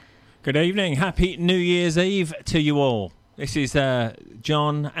Good evening. Happy New Year's Eve to you all. This is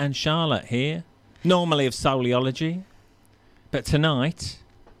John and Charlotte here, normally of Souliology, but tonight,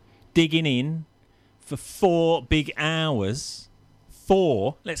 digging in for 4 big hours.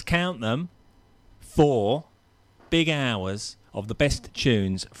 4, let's count them, 4 big hours of the best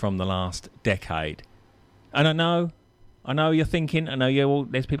tunes from the last decade. And I know you're thinking,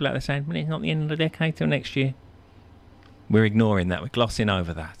 there's people out there saying, well, it's not the end of the decade till next year. We're ignoring that. We're glossing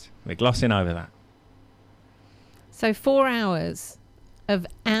over that. So 4 hours of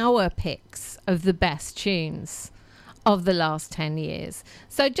our picks of the best tunes of the last 10 years.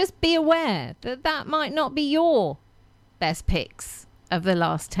 So just be aware that that might not be your best picks of the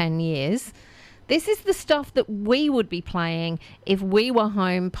last 10 years. This is the stuff that we would be playing if we were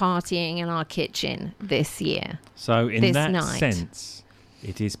home partying in our kitchen this year. So in that sense,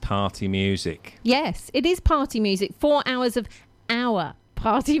 it is party music. Yes, it is party music. 4 hours of our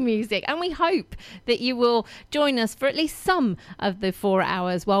party music. And we hope that you will join us for at least some of the 4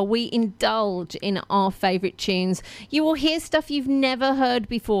 hours while we indulge in our favourite tunes. You will hear stuff you've never heard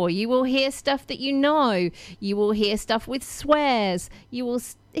before. You will hear stuff that you know. You will hear stuff with swears. You will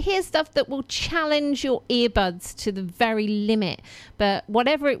hear stuff that will challenge your earbuds to the very limit. But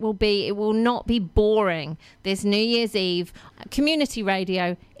whatever it will be, it will not be boring this New Year's Eve. Community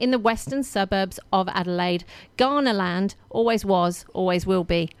radio in the western suburbs of Adelaide. Ghana land, always was, always will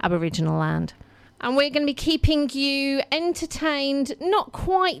be Aboriginal land. And we're going to be keeping you entertained, not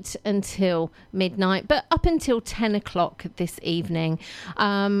quite until midnight, but up until 10 o'clock this evening.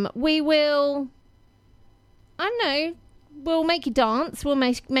 We will, we'll make you dance. We'll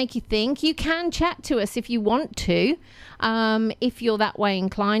make you think. You can chat to us if you want to. If you're that way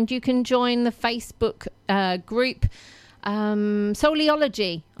inclined, you can join the Facebook group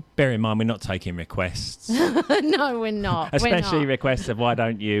Souliology. Bear in mind, we're not taking requests. No, we're not. Especially requests of why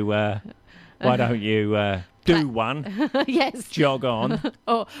don't you do one? Yes. Jog on.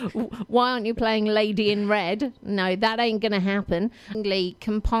 Or why aren't you playing Lady in Red? No, that ain't going to happen.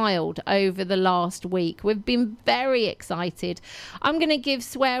 Compiled over the last week. We've been very excited. I'm going to give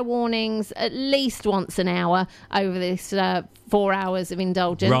swear warnings at least once an hour over this 4 hours of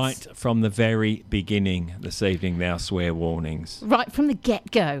indulgence. Right from the very beginning this evening, there are swear warnings. Right from the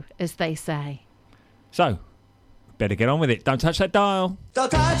get-go, as they say. So, better get on with it. Don't touch that dial. Don't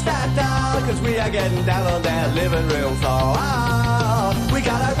touch that dial, because we are getting down on that living room floor. Oh, we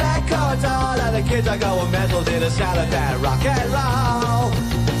got our records on, and the kids are going mental to the sound of that rock and roll.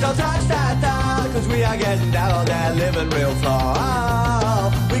 Don't touch that dial, because we are getting down on that living room floor.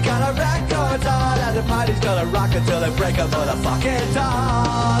 Oh, we got our records on, and the party's gonna rock until the break of the fucking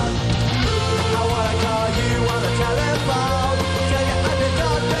dawn. I wanna call you on the telephone, tell you I'm your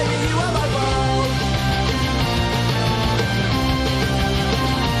dog, baby, you are my phone.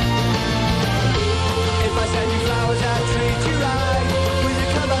 If I send you flowers and treat you right, will you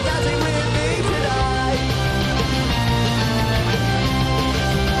come out dancing with me tonight?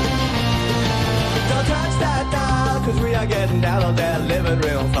 Don't touch that dial, cause we are getting down on that living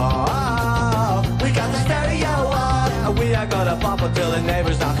room floor. Oh, we got the stereo on, and we are gonna bump until the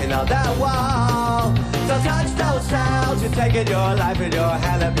neighbors knocking on that wall. Don't touch those sounds, you're taking your life in your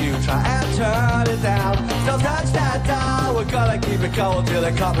hand and you try and turn it down. Don't touch that dial, we're gonna keep it going till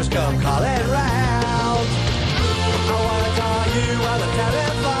the coppers come calling round. I wanna call you on the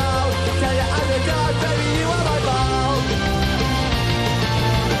telephone, tell you I'm your dog, baby, you are my phone.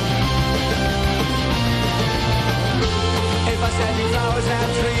 If I send you flowers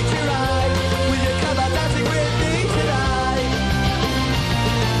and treat you right, will you come out dancing with me tonight?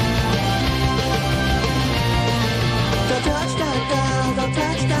 Don't touch that dial, don't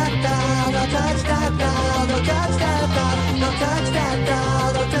touch that dial, don't touch that dial, don't touch that dial, don't touch that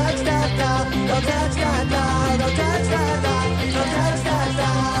dial, don't touch that dial, don't touch that dial, don't touch that dial, don't touch that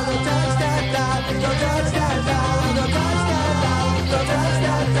dial, don't touch that dial, don't touch that dial, don't touch that dial, don't touch that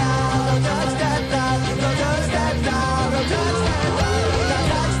dial, don't touch that dial, don't touch that dial, don't touch that dial, don't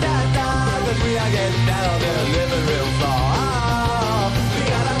touch that dial, 'cause we are getting down in the living room floor. Oh, we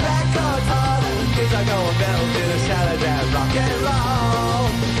got a record on, kids are going metal to the sound of that rock and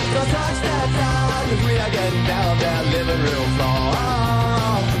roll. Don't touch that dial, 'cause we are getting down on that living room floor.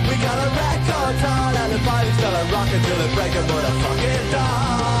 Oh, we got a record on, and the party's gonna rock until the break of the fucking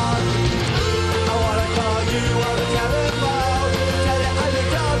dawn. I wanna call you on the telephone, tell you I'm your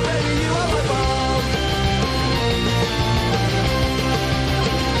dog, baby, you are my phone.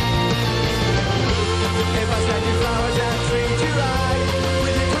 If I send you flowers and treat you right,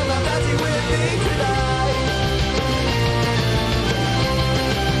 will you come out dancing with me tonight?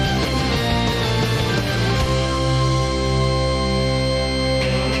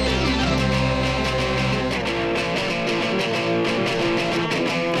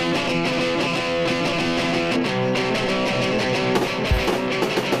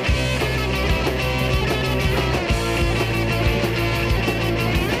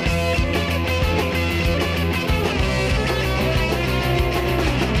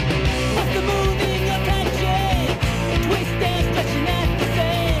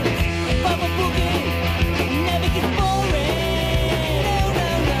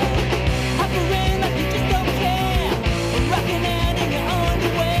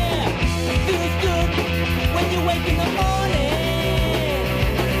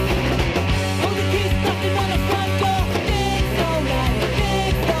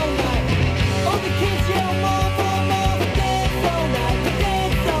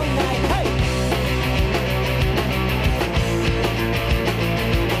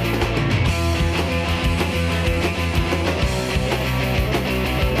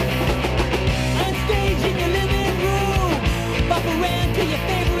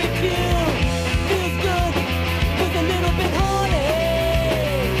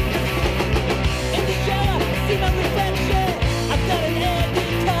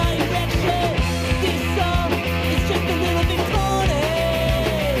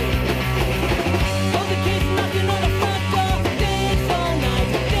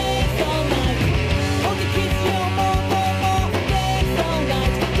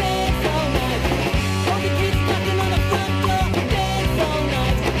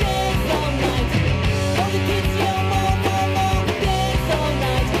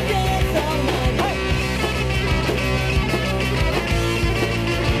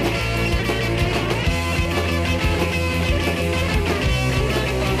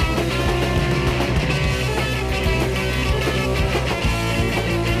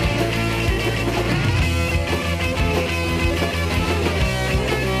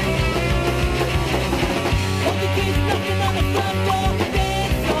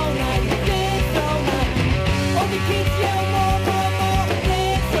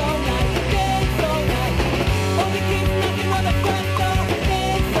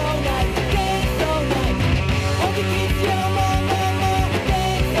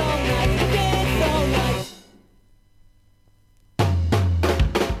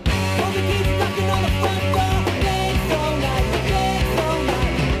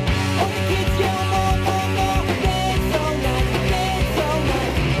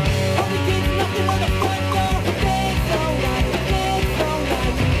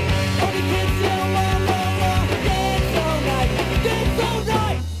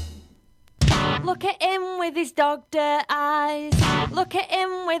 Look at him with his dog dirt eyes. Look at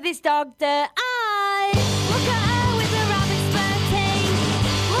him with his dog dirt eyes. Look at her with the rabbit spur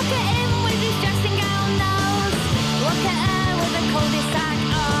teeth. Look at him with his dressing gown nose. Look at her with the cul-de-sac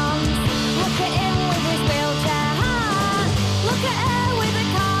arms. Look at him with his wheelchair heart. Look at her with the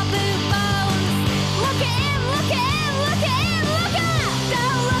car boot bones. Look at him, look at him, look at him, look at her.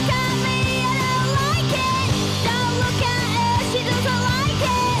 Don't look at me, I don't like it. Don't look at her, she doesn't like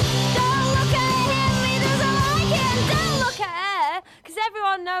it. Don't look at him, he doesn't like it. And don't look at her, because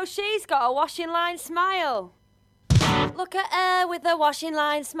everyone knows she's got a washing line smile. Look at her with a washing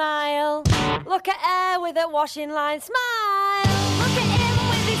line smile. Look at her with a washing line smile. Look at him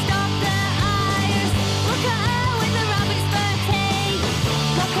with his dog dirt eyes. Look at her with the rabbit spur teeth.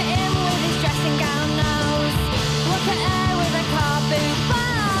 Look at him with his dressing gown nose. Look at her with a car boot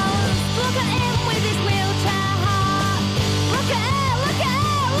bones. Look at him with his wheelchair heart. Look at her, look at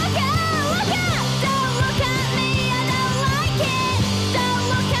her, look at her, look at her. Don't look at me, I don't like it. Don't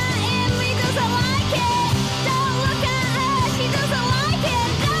look at him, he doesn't like it. Don't look at her, she doesn't like it.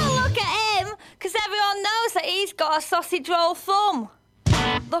 Don't look at him, because everyone knows that he's got a sausage roll thumb.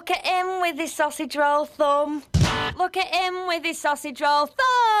 Look at him with his sausage roll thumb. Look at him with his sausage roll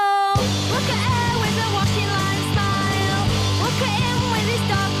thumb. Look at her with a washing line smile. Look at him with his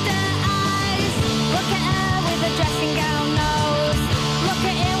dog dirt eyes. Look at her with a dressing gown nose. Look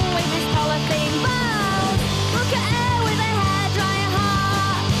at him with his polythene bones. Look at her with a hairdryer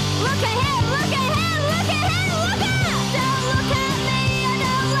heart. Look at him, look at him, look at him, look at her. Don't look at me, I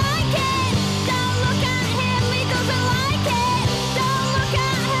don't like it. Don't look at him, he doesn't like it. Don't look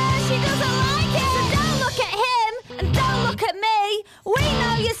at her, she doesn't like it. So don't look at him, and don't look at me. We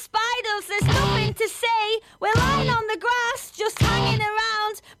know you're spiders, there's nothing to see. We're lying on the grass, just hanging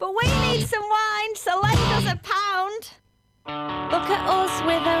around. But we need some wine, so lend us a pound. Look at us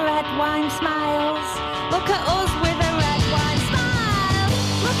with a red wine smiles. Look at us with a red wine smile.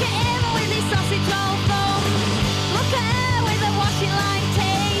 Look at him with his sausage roll thumb. Look at her with a washing line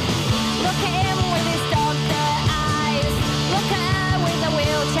teeth. Look at him with his dog dirt eyes. Look at her with a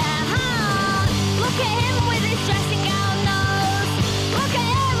wheelchair heart. Look at him with his dressing gown nose. Look at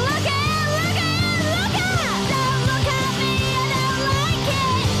him, look at him, look at him, look at her. Don't look at me, I don't like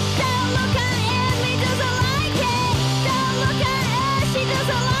it. Don't look at him, he doesn't like it. Don't look at her, she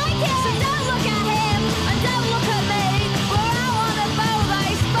doesn't like it. So don't look at him, and don't look at me. We're out on a boat that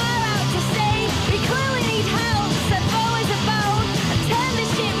is far out to sea. We clearly need help, so throw us a bone and turn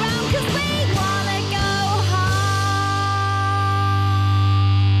this shit round, 'cause we wanna go home.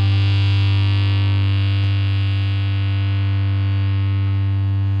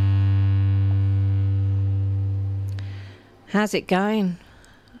 How's it going?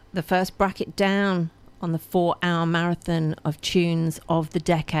 The first bracket down on the 4-hour marathon of tunes of the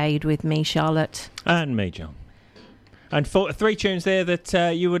decade with me, Charlotte. And me, John. And three tunes there that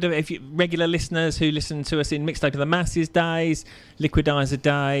you would have, if you, regular listeners who listen to us in Mixtape of the Masses days, Liquidizer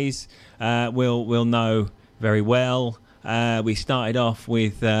days, will know very well. We started off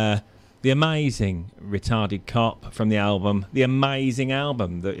with the amazing Retarded Cop from the album, the amazing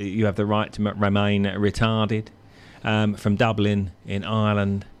album that You Have the Right to Remain Retarded, from Dublin in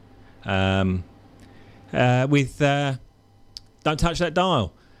Ireland, with Don't Touch That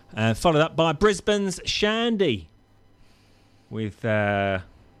Dial, followed up by Brisbane's Shandy with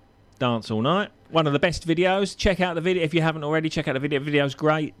Dance All Night. One of the best videos. Check out the video if you haven't already. Check out the video. The video's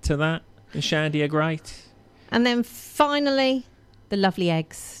great to that. The Shandy are great. And then finally, the Lovely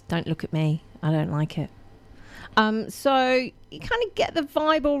Eggs. Don't look at me. I don't like it. So you kind of get the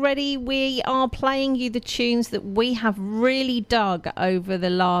vibe already. We are playing you the tunes that we have really dug over the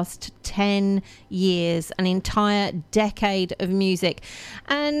last 10 years, an entire decade of music.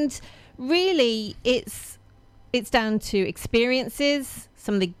 And really, it's down to experiences,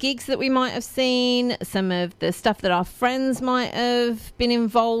 some of the gigs that we might have seen, some of the stuff that our friends might have been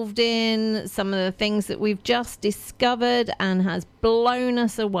involved in, some of the things that we've just discovered and has blown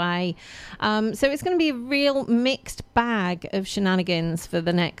us away. So it's going to be a real mixed bag of shenanigans for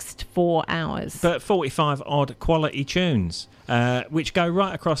the next 4 hours. But 45 odd quality tunes, which go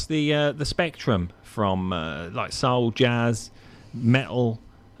right across the spectrum from like soul, jazz, metal,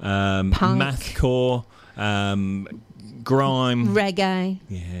 mathcore, grime, reggae,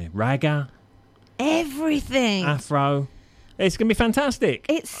 ragga, everything, afro. It's going to be fantastic.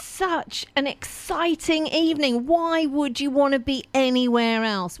 It's such an exciting evening. Why would you want to be anywhere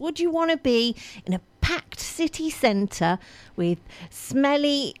else? Would you want to be in a packed city centre with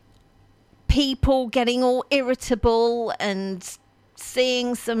smelly people getting all irritable and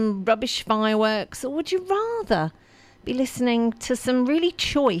seeing some rubbish fireworks? Or would you rather be listening to some really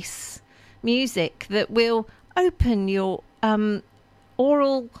choice music that will open your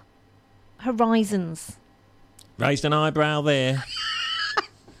oral horizons. Raised an eyebrow there.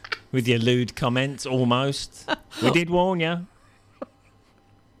 With your lewd comments, almost. We did warn you.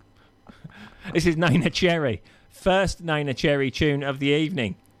 This is Nana Cherry. First Nana Cherry tune of the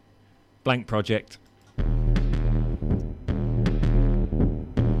evening. Blank Project.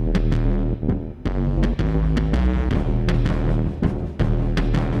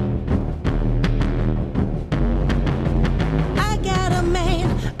 I got a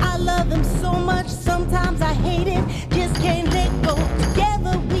man, I love him so much, sometimes I hate him, just can't let go.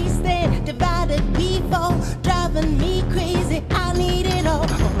 Together we stand, divided we fall, driving me crazy, I need it all.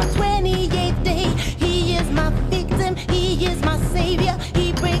 On my 28th day, he is my victim, he is my savior,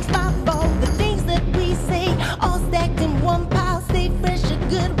 he breaks my fall. The things that we say, all stacked in one pile, stay fresh a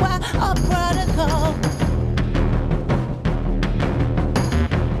good while, a prodigal.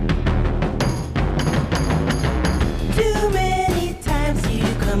 Too many times you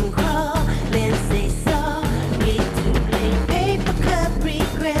come crawling, say sorry, too late. Paper cup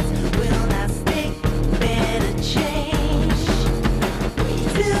regrets will not stick, better change.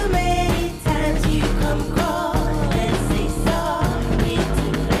 Too many times you come crawling, say sorry,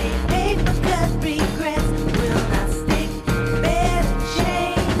 too late. Paper cup regrets will not stick, better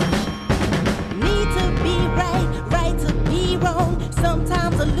change. Need to be right, right to be wrong.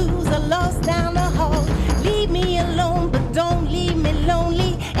 Sometimes I lose, I lost down the hall. Leave me alone, but don't leave me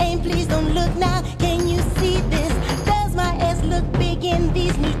lonely. And please don't look now, can you see this? Does my ass look big in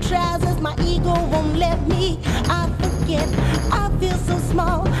these new trousers? My ego won't let me, I forget. I feel so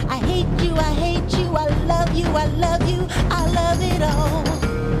small, I hate you, I hate you. I love you, I love you, I love it all.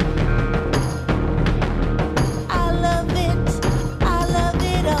 I love it, I love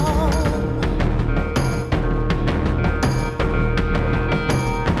it all.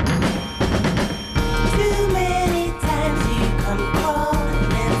 Too many times you come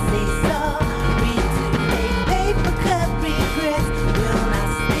crawling and say sorry, too late. Paper cup regrets will not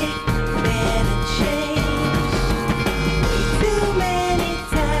stick, better change. Too many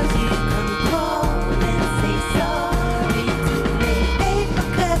times you come crawling and say sorry, too late. Paper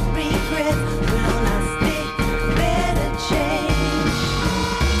cup regrets will not stick, better change.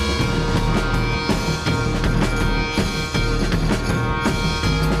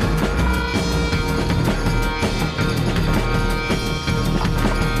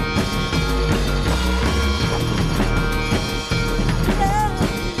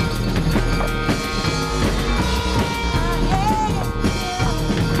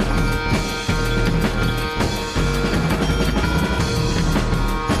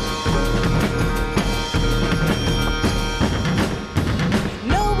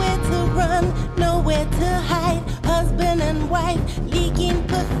 Nowhere to run, nowhere to hide. Husband and wife, leaking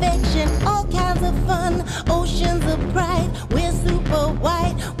perfection. All kinds of fun, oceans of pride. We're super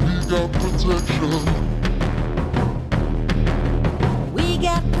white. We got protection. We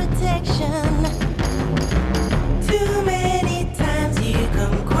got protection. Too many times you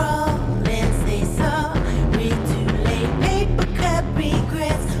come crawling, say sorry, too late. Paper cup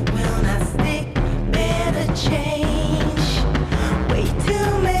regrets will not stick, better change. Way too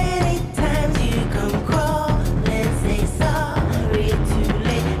many times you come crawling, say sorry, too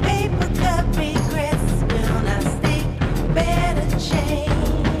late. Paper cup regrets will not stick, better change.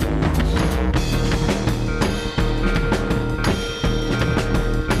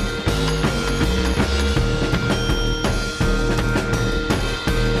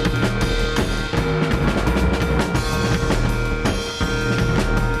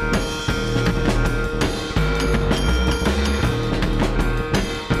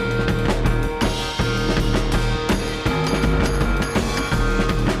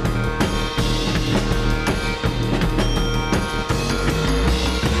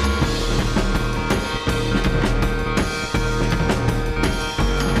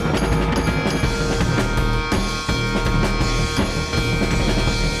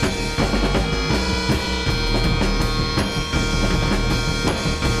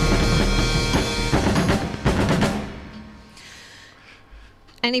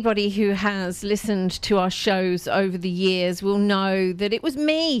 Anybody who has listened to our shows over the years will know that it was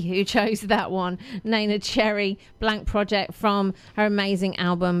me who chose that one. Nana Cherry, Blank Project, from her amazing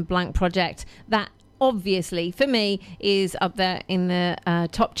album Blank Project. That obviously, for me, is up there in the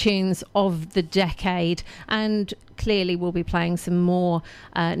top tunes of the decade. And clearly we'll be playing some more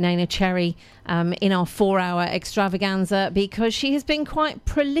Nana Cherry in our 4-hour extravaganza, because she has been quite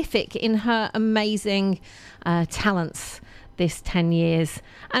prolific in her amazing talents this 10 years.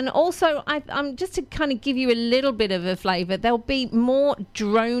 And also, I'm just to kind of give you a little bit of a flavour, there'll be more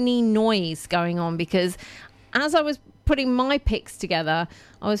droney noise going on, because as I was putting my picks together,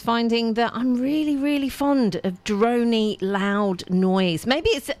 I was finding that I'm really, really fond of droney, loud noise. Maybe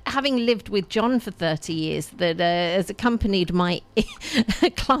it's having lived with John for 30 years that has accompanied my,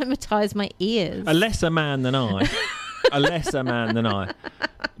 acclimatised my ears. A lesser man than I.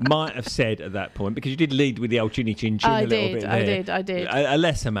 Might have said at that point, because you did lead with the old chinny chin chin a little bit there. I did. A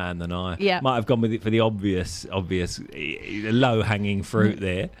lesser man than I might have gone with it for the obvious low hanging fruit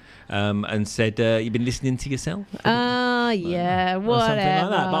there, and said, "You've been listening to yourself." Yeah, or whatever. something like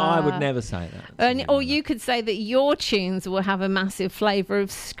that. But I would never say that. Or you could say that your tunes will have a massive flavour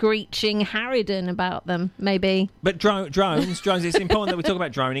of screeching Harridan about them, maybe. But drones. It's important that we talk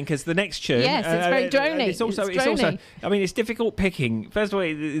about droning, because the next tune. Yes, it's very drony. It's also. I mean, it's difficult picking. First of all,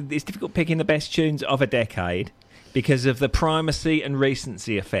 it's difficult picking the best tunes of a decade because of the primacy and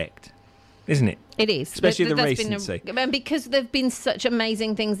recency effect, isn't it? It is. Especially the recency. And because there have been such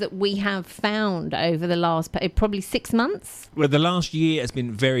amazing things that we have found over the last probably 6 months. Well, the last year has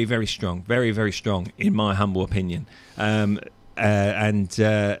been very, very strong. Very, very strong, in my humble opinion. And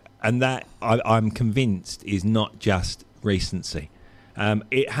that, I'm convinced, is not just recency.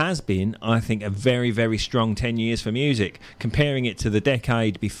 It has been, I think, a very, very strong 10 years for music. Comparing it to the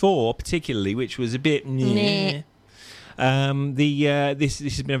decade before, particularly, which was a bit... Nah. This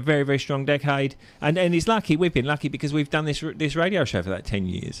has been a very, very strong decade, and it's lucky. We've been lucky because we've done this radio show for that 10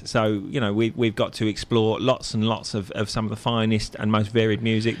 years. So we've got to explore lots and lots of some of the finest and most varied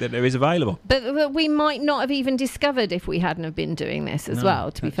music that there is available. But we might not have even discovered if we hadn't have been doing this as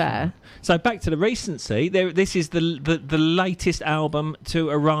well. To be fair. Right. So back to the recency. This is the latest album to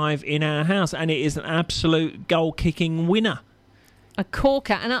arrive in our house, and it is an absolute goal-kicking winner. A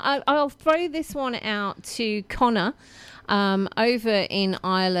corker. And I'll throw this one out to Connor over in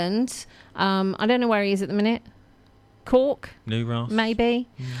Ireland. I don't know where he is at the minute. Cork? New Ross? Maybe.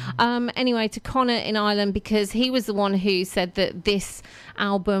 Anyway, to Connor in Ireland, because he was the one who said that this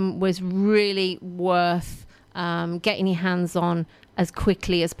album was really worth getting your hands on as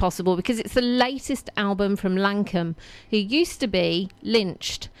quickly as possible, because it's the latest album from Lankum, who used to be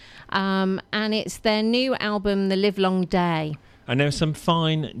Lynched. And it's their new album, The Livelong Day. And there are some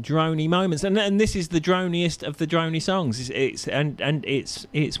fine drony moments, and this is the droniest of the drony songs.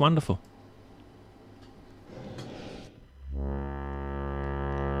 It's wonderful.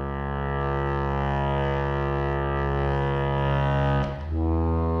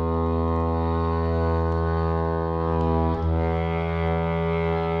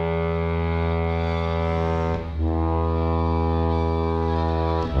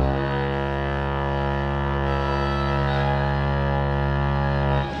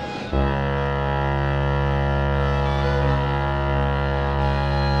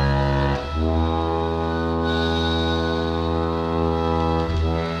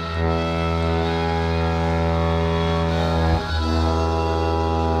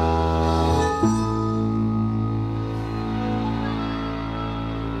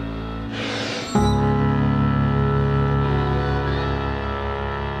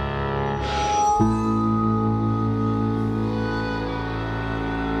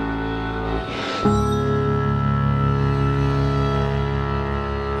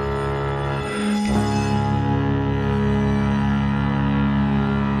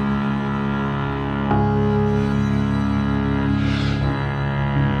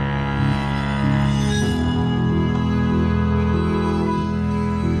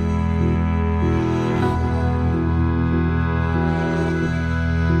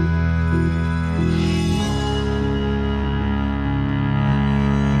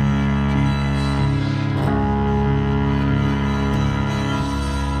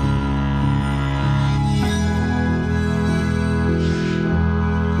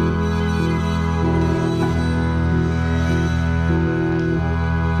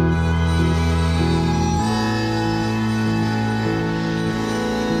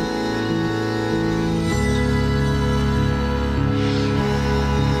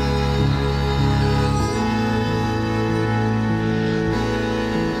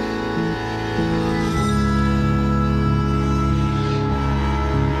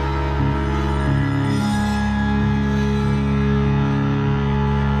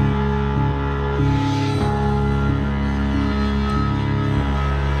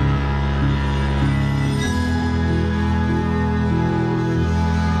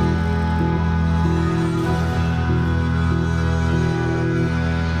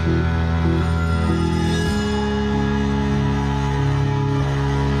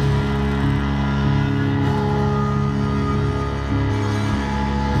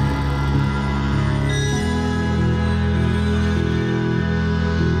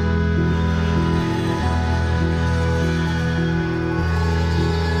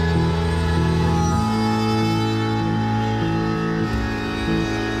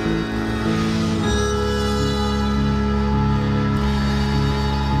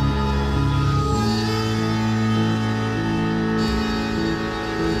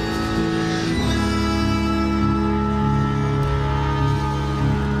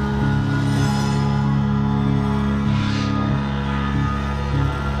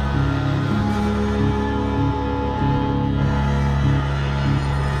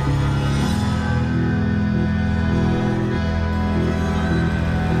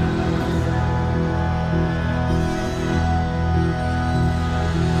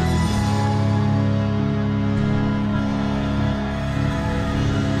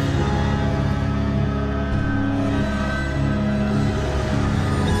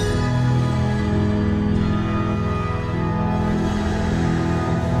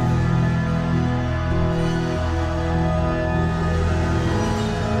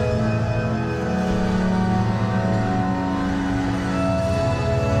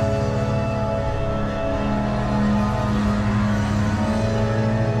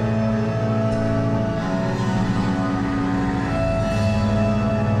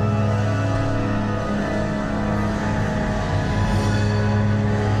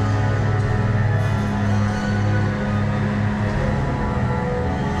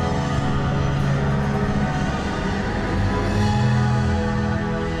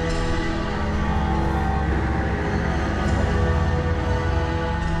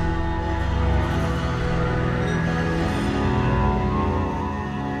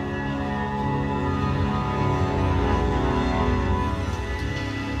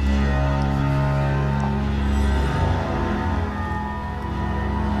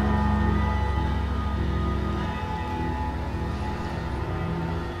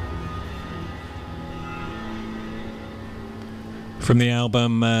 From the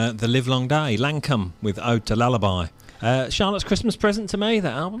album The Livelong Day, Lancome with Ode to Lullaby. Charlotte's Christmas present to me,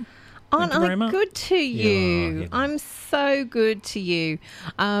 that album. Aren't I good to you? I'm so good to you.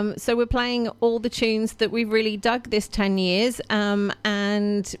 So we're playing all the tunes that we've really dug this 10 years,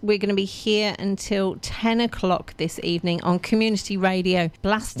 and we're going to be here until 10 o'clock this evening on Community Radio,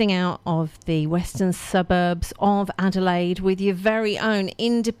 blasting out of the western suburbs of Adelaide with your very own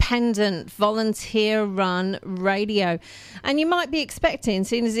independent, volunteer-run radio. And you might be expecting,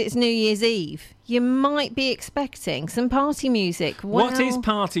 seeing as it's New Year's Eve, you might be expecting some party music. Well, what is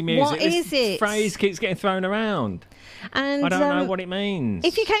party music? What is it? Phrase keeps getting thrown around. And I don't know what it means.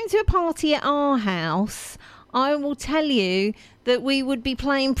 If you came to a party at our house, I will tell you that we would be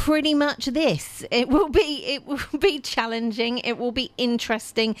playing pretty much this. It will be challenging. It will be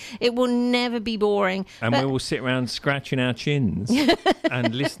interesting. It will never be boring. And we will sit around scratching our chins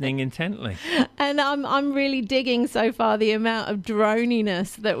and listening intently. And I'm really digging so far the amount of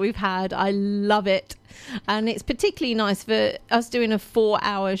droniness that we've had. I love it. And it's particularly nice for us doing a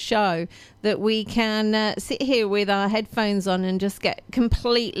 4-hour show that we can sit here with our headphones on and just get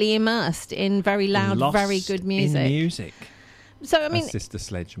completely immersed in very loud, very good music. In music. So, I mean, as Sister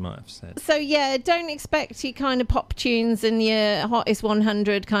Sledge might have said. So, yeah, don't expect your kind of pop tunes and your Hottest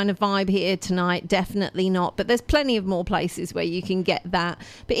 100 kind of vibe here tonight. Definitely not. But there's plenty of more places where you can get that.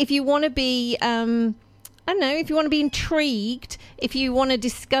 But if you want to be, I don't know, if you want to be intrigued, if you want to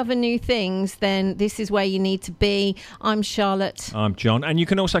discover new things, then this is where you need to be. I'm Charlotte. I'm John. And you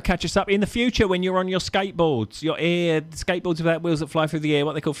can also catch us up in the future when you're on your skateboards, your skateboards without wheels that fly through the air,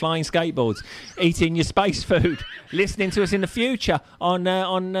 what they call flying skateboards, eating your space food, listening to us in the future on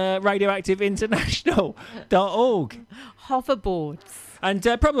radioactiveinternational.org. Hoverboards. And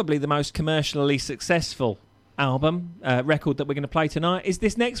probably the most commercially successful record that we're going to play tonight is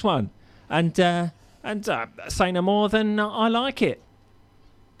this next one. And say no more than I like it.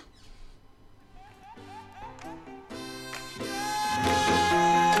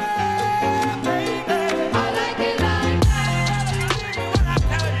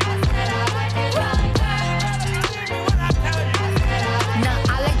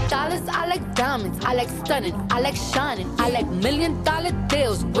 I like stunning, I like shining, I like $1 million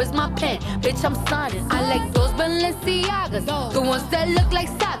deals. Where's my pen? Bitch, I'm signing. I like those Balenciagas, the ones that look like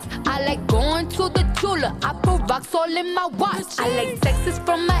socks. I like going to the Tula, I put rocks all in my watch. I like texts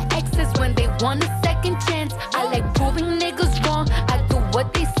from my exes when they want a second chance. I like proving niggas wrong, I do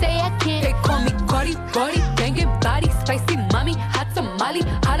what they say I can't. They call me Cardi, banging body, spicy mommy, hot tamale,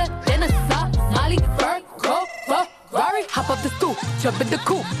 hotter than a Somali. Virgo, Ferrari, hop up the stoop, jump in the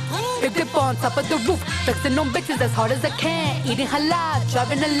coupe. Big dip on top of the roof, flexing on bitches as hard as I can. Eating halal,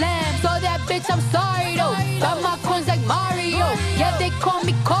 driving a lamb. So that bitch, I'm sorry though. Got my coins like Mario. Yeah, they call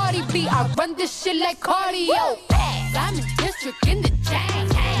me Cardi B. I run this shit like cardio. I'm in district in the chain.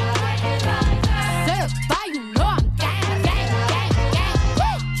 Certified, you know I'm gang.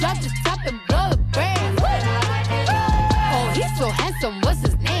 Drop the top and blow the brand. Oh, he's so handsome, what's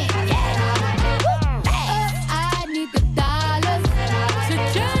his name? I need the dollars to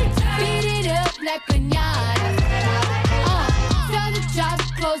change. Beat it up like piñata. Tell the jobs,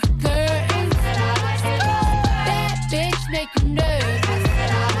 close the curtains. That bitch make you nervous.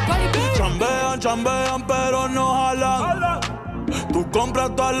 Chambean, pero no jalan. Tú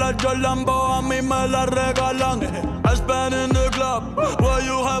compras todas las Jolambo, a mí me las regalan. I spend in the club, what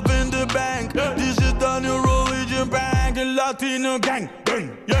you have in the bank. This is the new religion bank, el Latino gang.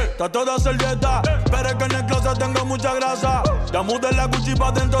 Yeah, está toda servieta, pero es que en el closet tengo mucha grasa. Ya mudé la Gucci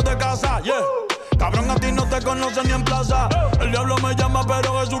pa' dentro de casa, yeah. Cabrón, a ti no te conocen ni en plaza. El diablo me llama,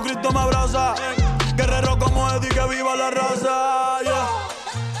 pero Jesucristo me abraza. Guerrero como Eddie, que viva la raza, yeah.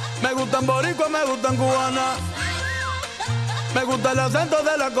 Me gustan boricua, me gustan cubana. Me gusta el acento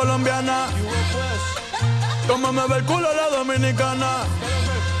de la colombiana. Como me ve el culo la dominicana.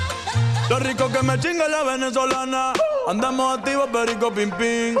 Lo rico que me chinga la venezolana. Andamos activos, perico, pim,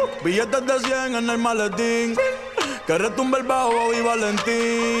 pim. Billetes de 100 en el maletín. Que retumbe el bajo y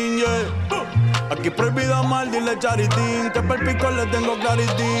Valentín, yeah. Aquí prohibido mal, dile charitín. Que per pico le tengo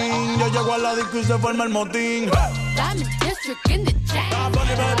claritín. Yo llego a la disco y se forma el motín. I'm in district in the chain.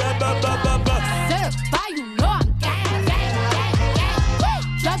 Certified, you know I'm gang.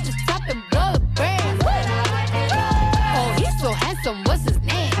 Drop the top and blow the brand. Oh, he's so handsome, what's his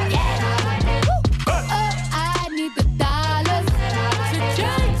name? I need the dollars to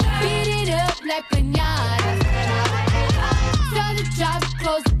change. Beat it up like piñata. Tell the jobs,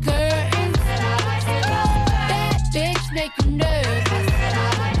 close the curtains. That bitch make you nervous.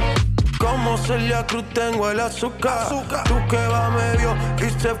 Como Celia Cruz tengo el azúcar. Tú que va medio y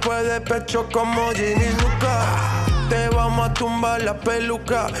se fue de pecho como Ginny Luca. te vamos a tumbar la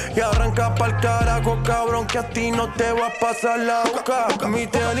peluca. Y arranca pa'l carajo, cabrón, que a ti no te va a pasar la boca. Mi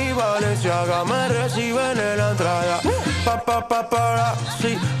tenis Valenciaga me reciben en la entrada. Para,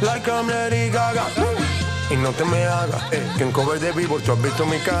 sí, like I'm Lady Gaga. Y no te me hagas, que en cover de Billboard tú has visto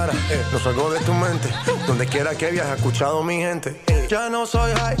mi cara. No salgo de tu mente, donde quiera que viajes, escuchado mi gente. Ya no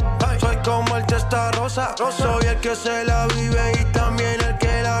soy high, soy como el testa rosa. Soy el que se la vive y también el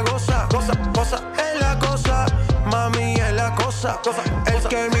que la goza. Cosa, es la cosa, mami es la cosa. El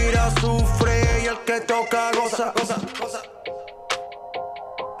que mira sufre y el que toca goza.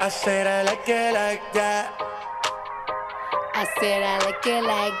 I said I like it like that. I said I like it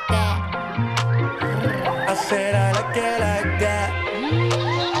like that. I said I like it like that.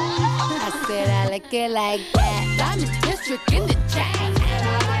 I said I like it like that. Diamond District in the chain.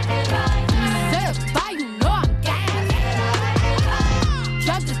 Certified, you know I'm gas.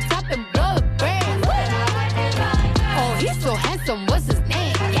 Drop the top and blow the brand. Oh, he's so handsome, what's his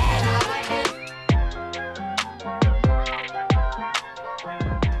name? Yeah.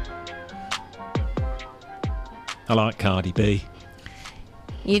 I like Cardi B.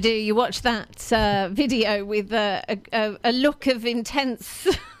 You do. You watch that video with a look of intense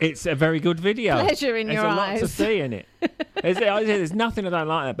It's a very good video. pleasure in your There's a lot eyes. to see in it. There's nothing I don't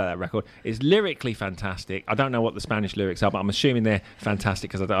like about that record. It's lyrically fantastic. I don't know what the Spanish lyrics are, but I'm assuming they're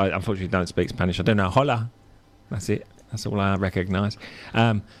fantastic because I unfortunately don't speak Spanish. I don't know. Hola. That's it. That's all I recognise.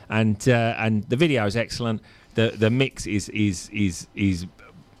 And the video is excellent. The mix is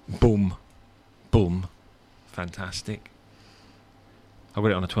boom, fantastic. I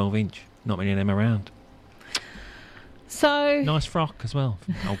got it on a 12-inch. Not many of them around. So Nice frock as well,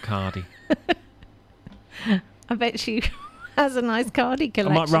 from old Cardi. I bet she has a nice Cardi I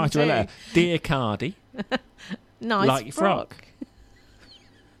collection. might write her a too. letter. Dear Cardi, Nice like your frock.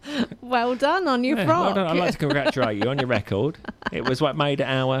 Well done on your Yeah, frock. well done. I'd like to congratulate you on your record. It was what made it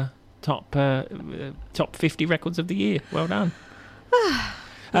our top 50 records of the year. Well done.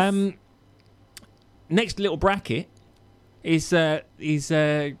 Next little bracket is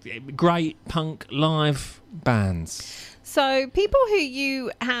great punk live bands. So people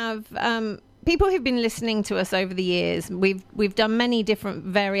who've been listening to us over the years, we've done many different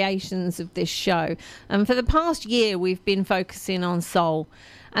variations of this show, and for the past year we've been focusing on soul,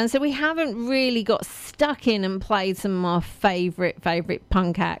 and so we haven't really got stuck in and played some of our favourite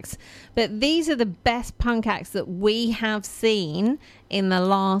punk acts, but these are the best punk acts that we have seen in the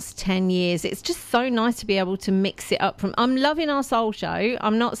last 10 years. It's just so nice to be able to mix it up. I'm loving our soul show.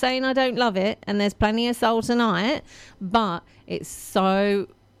 I'm not saying I don't love it, and there's plenty of soul tonight, but it's so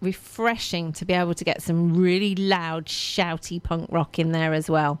refreshing to be able to get some really loud, shouty punk rock in there as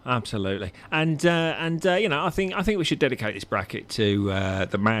well. Absolutely, and you know, I think we should dedicate this bracket to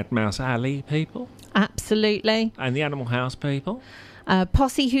the Mad Mouse Alley people Absolutely. and the Animal House people.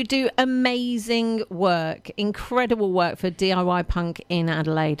 Posse who do amazing work, incredible work for DIY punk in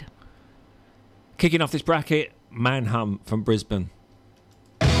Adelaide. Kicking off this bracket, Manhunt from Brisbane.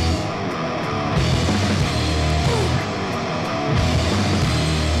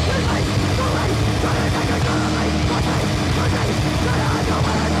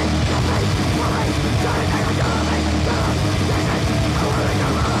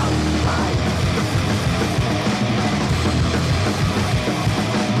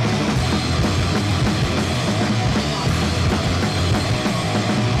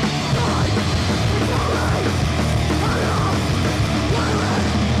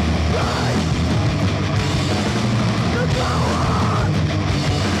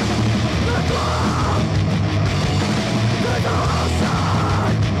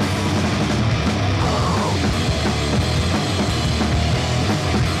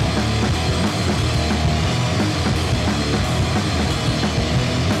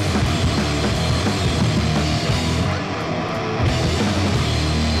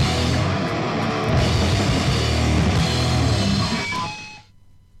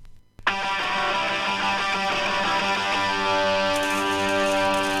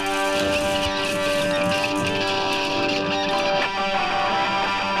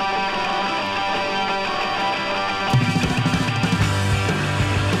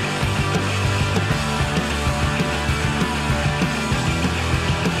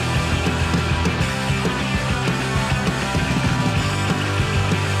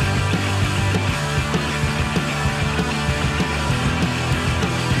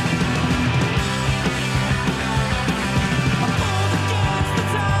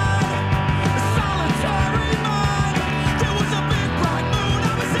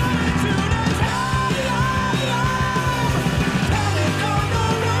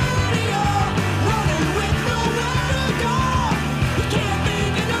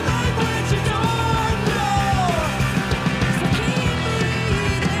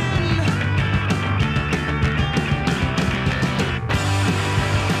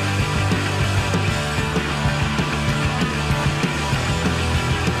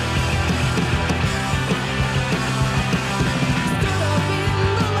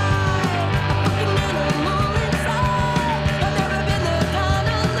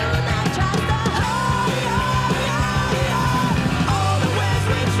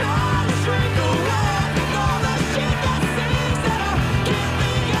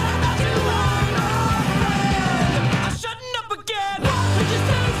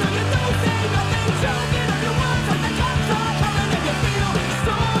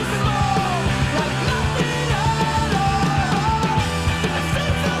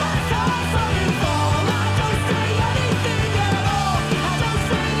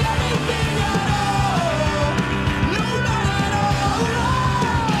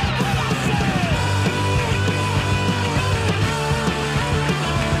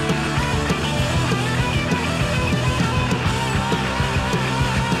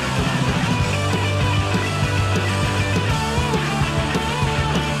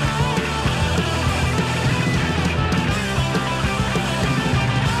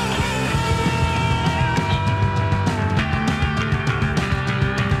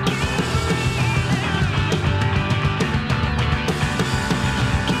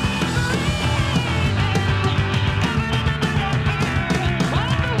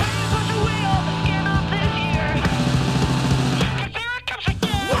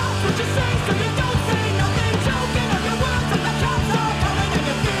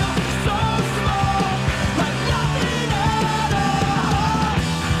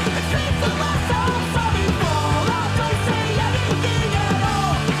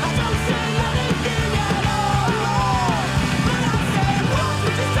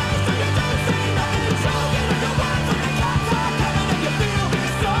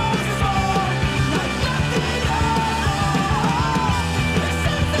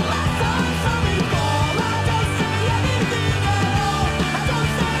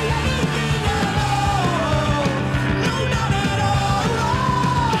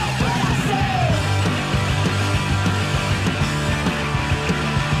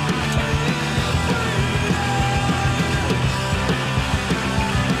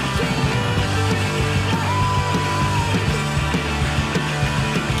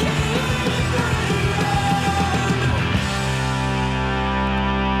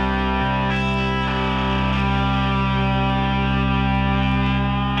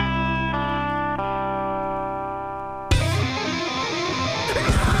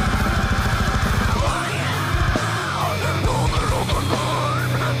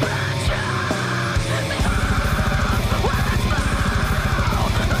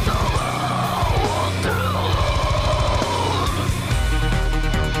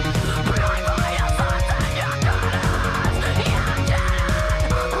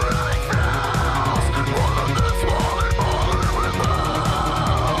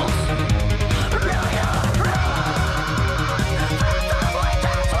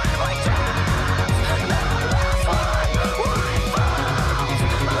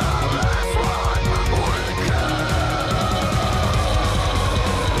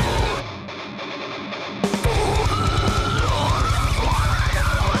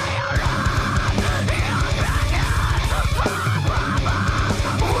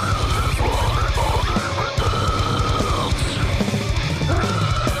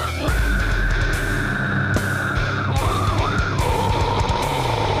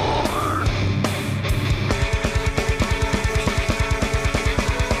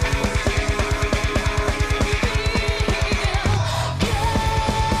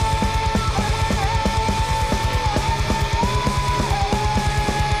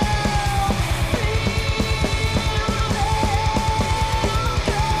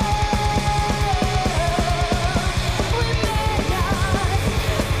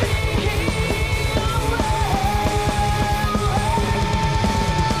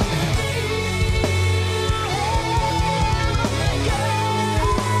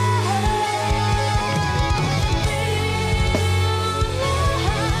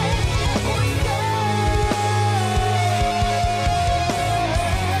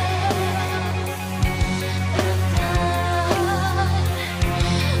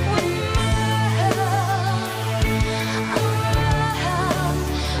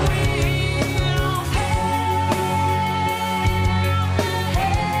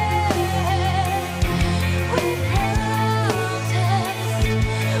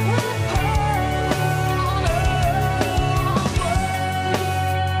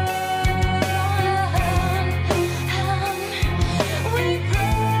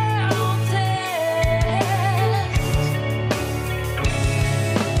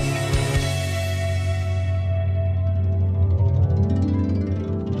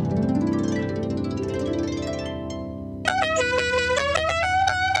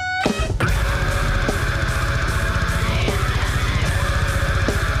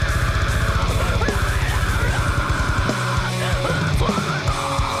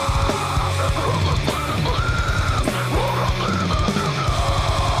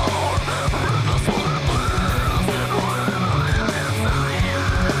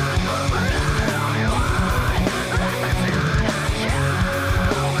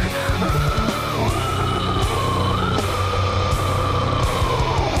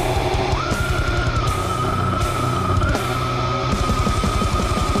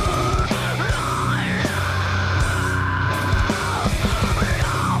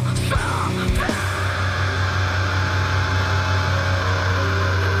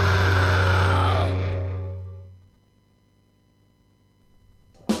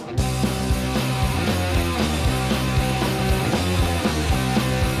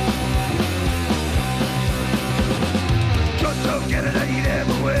 Just don't get it and you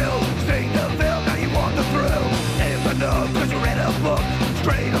never will. Seen the film, now you want the thrill. If I know, cause you read a book.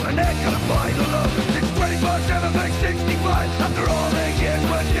 Straight on the neck, gonna find the look. It's 24/7, like 65. After all these years,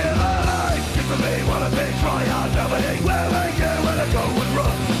 we're still alive. Just for me, wanna be try hard, nobody. Where were you when the go was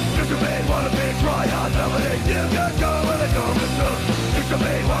rough? Just for me, wanna be try hard, nobody. You can go when the go was tough. Just for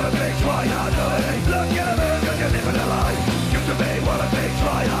me, wanna be try hard, nobody. Look at a man, cause you're living a life. Just for me, wanna be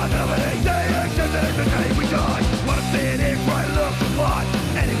try hard, nobody. They accept that it's the day we die. Wanna fit in, try to look the part.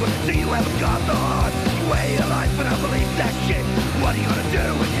 Anyone can see you haven't got the heart. You weigh your life, but I believe that shit. What are you gonna do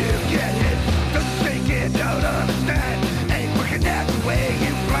when you get hit? Doesn't sink in, don't understand. Ain't working out the way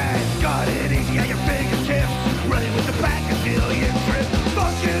you planned. Got it easy at your fingertips. Running with the back until you trip.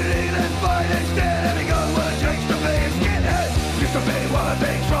 Fucking and fight instead. Having go what it takes to be a skinhead. Used to be wanna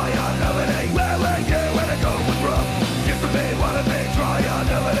be try hard, nobody. Where were you when the go was rough? Used to be wanna be try hard,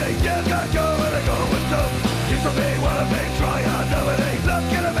 nobody. You got go when the go was tough. Used to be wanna be try hard, nobody. Look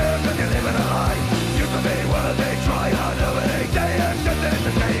at America, you're living a lie. Used to be wanna be try hard, nobody. They accept it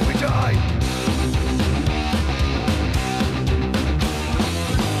the day we die.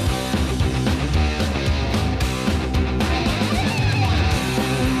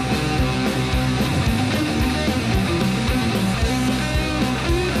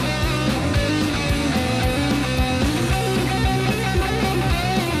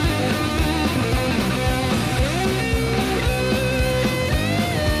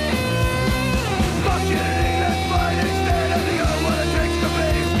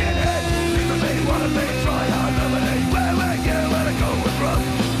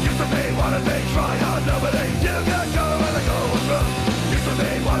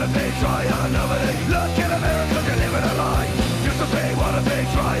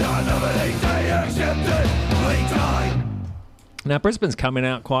 Now, Brisbane's coming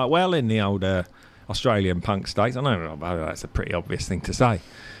out quite well in the old Australian punk states. I know that's a pretty obvious thing to say,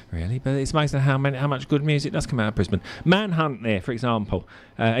 really, but it's amazing how much good music does come out of Brisbane. Manhunt there, for example,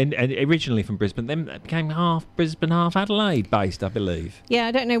 and originally from Brisbane, then became half Brisbane, half Adelaide based, I believe. Yeah,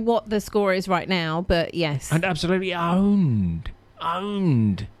 I don't know what the score is right now, but yes. And absolutely owned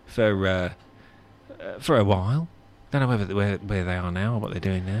for a while. Don't know where they are now or what they're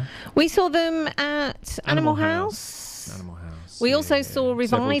doing now. We saw them at Animal House. Animal House. We also saw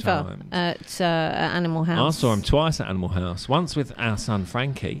Reviver at Animal House. I saw him twice at Animal House. Once with our son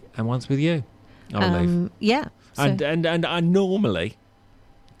Frankie, and once with you, I believe. Yeah. So. And I normally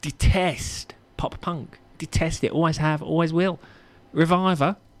detest pop punk. Detest it. Always have. Always will.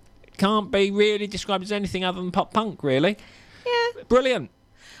 Reviver can't be really described as anything other than pop punk. Really. Yeah. Brilliant.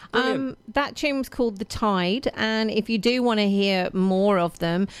 That tune was called The Tide, and if you do want to hear more of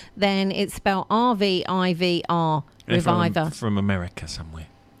them, then it's spelled RVIVR, Reviver. From America somewhere.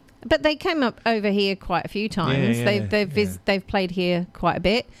 But they came up over here quite a few times. They've played here quite a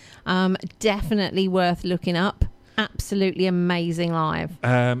bit. Definitely worth looking up. Absolutely amazing live.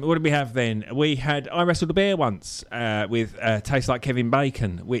 What did we have then? We had I Wrestled a Bear once with Tastes Like Kevin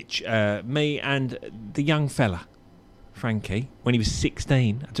Bacon, which me and the young fella Frankie, when he was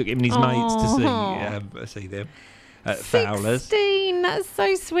 16, I took him and his mates to see them at Fowler's. 16, that's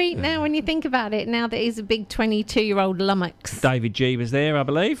so sweet now when you think about it, now that he's a big 22-year-old lummox. David G was there, I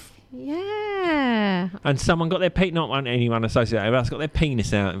believe. Yeah. And someone got their not anyone associated with us, got their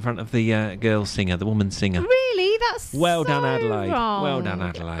penis out in front of the girl singer, the woman singer. Really? That's well so done, Adelaide. wrong. Well done,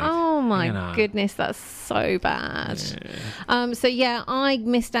 Adelaide. Oh my goodness, that's so bad. Yeah. So yeah, I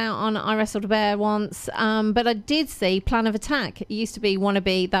missed out on I Wrestled a Bear once, but I did see Plan of Attack. It used to be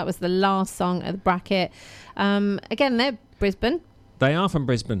Wannabe. That was the last song of the bracket. Again, they're Brisbane. They are from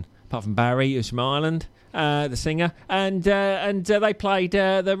Brisbane, apart from Barry, who's from Ireland. The singer, and they played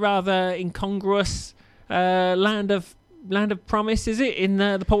the rather incongruous Land of Promise, is it, in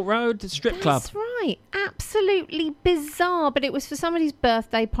the Port Road strip club? That's right, absolutely bizarre. But it was for somebody's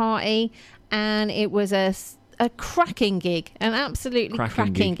birthday party, and it was a cracking gig, an absolutely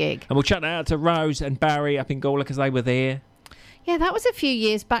cracking gig. And we'll shout out to Rose and Barry up in Gawler because they were there. Yeah, that was a few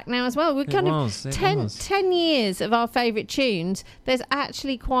years back now as well. We're kind of 10 years of our favourite tunes. There's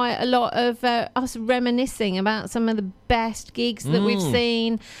actually quite a lot of us reminiscing about some of the best gigs that we've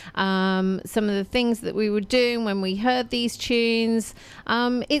seen, some of the things that we were doing when we heard these tunes.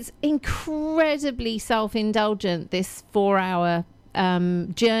 It's incredibly self-indulgent, this 4-hour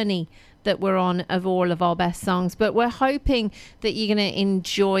journey that we're on of all of our best songs, but we're hoping that you're going to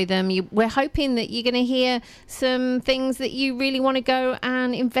enjoy them. We're hoping that you're going to hear some things that you really want to go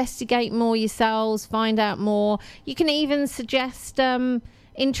and investigate more yourselves, find out more. You can even suggest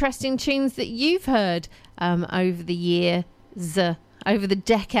interesting tunes that you've heard over the years, over the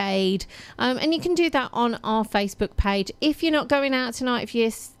decade. And you can do that on our Facebook page. If you're not going out tonight, if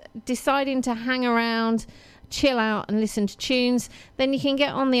you're deciding to hang around, chill out and listen to tunes, then you can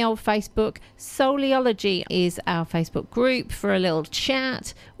get on the old Facebook. Souliology is our Facebook group for a little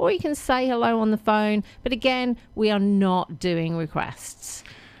chat, or you can say hello on the phone. But again, we are not doing requests.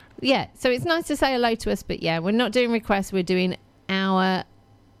 Yeah, so it's nice to say hello to us, but yeah, we're not doing requests. We're doing our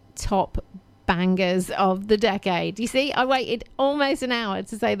top bangers of the decade. You see, I waited almost an hour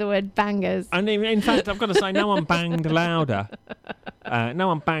to say the word bangers. And in fact, I've got to say, no one banged louder. No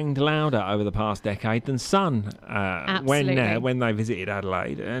one banged louder over the past decade than Sun when they visited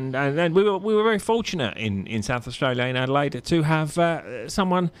Adelaide, and we were very fortunate in South Australia, in Adelaide, to have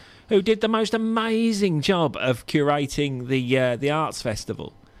someone who did the most amazing job of curating the arts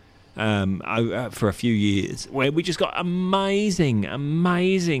festival for a few years, where we just got amazing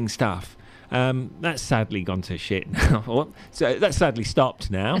stuff. That's sadly gone to shit now. So that's sadly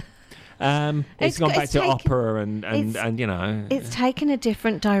stopped now. It's gone back to opera and you know. It's taken a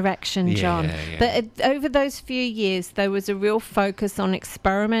different direction, John. Yeah. But over those few years, there was a real focus on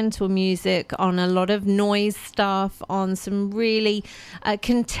experimental music, on a lot of noise stuff, on some really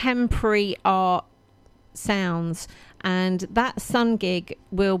contemporary art sounds. And that Sun gig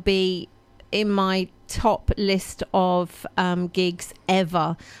will be in my top list of gigs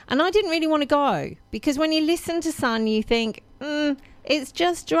ever. And I didn't really want to go, because when you listen to Sun, you think, it's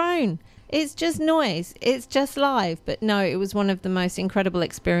just drone, it's just noise, it's just live. But no, it was one of the most incredible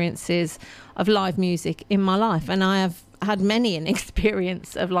experiences of live music in my life, and I have had many an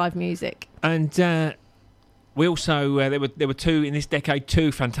experience of live music. And we also there were two in this decade,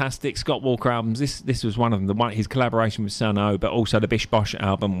 two fantastic Scott Walker albums. This was one of them, his collaboration with Sun O, but also the Bish Bosh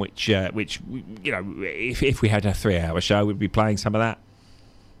album, which you know, if we had a 3-hour show, we'd be playing some of that.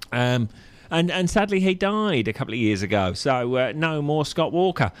 And sadly, he died a couple of years ago, so no more Scott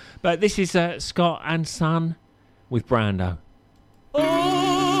Walker. But this is Scott and Sun with Brando.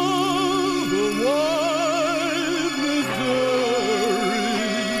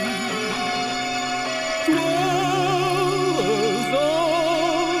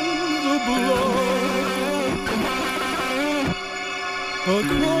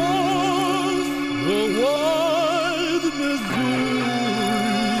 Across the wide Missouri,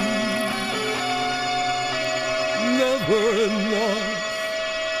 never enough,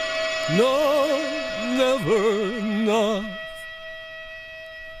 no, never enough.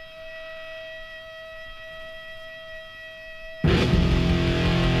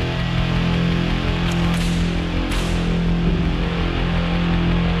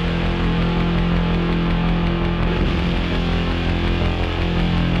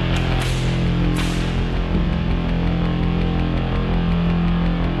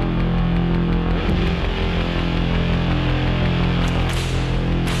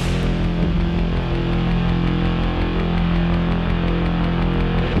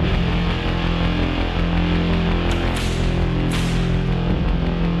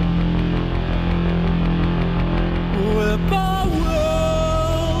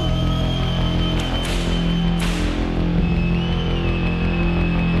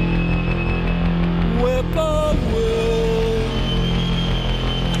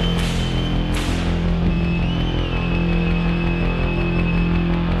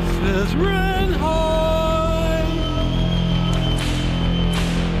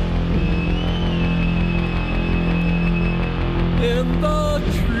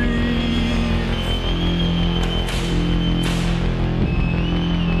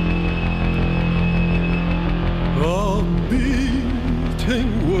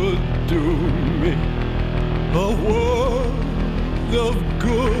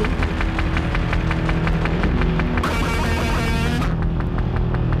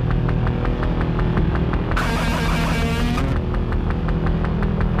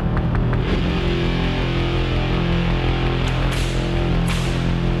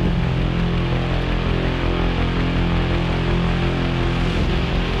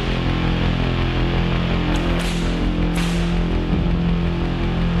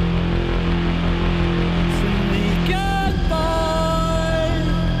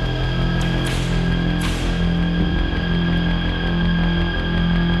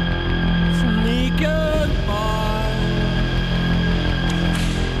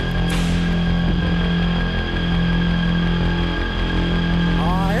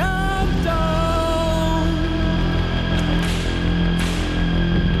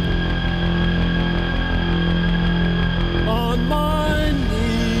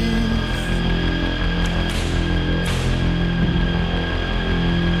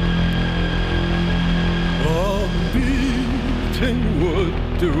 beating would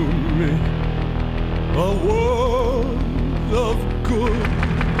do me a world of good.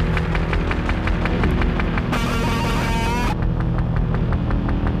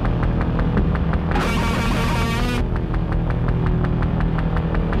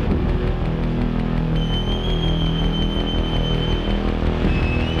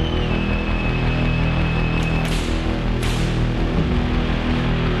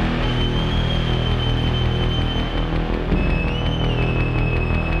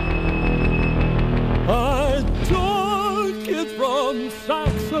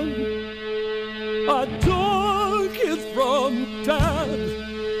 I took it from Dad,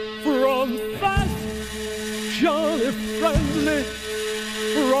 from fat, jolly friendly,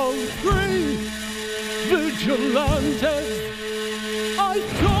 from free vigilantes. I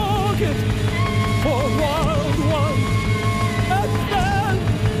took it for wild ones, and then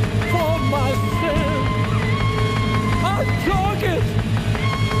for my sin. I took it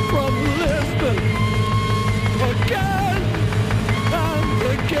from Lisbon again and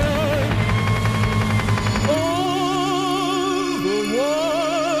again.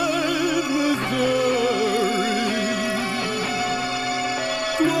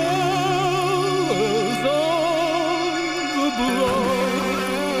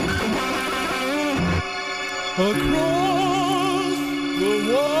 Across the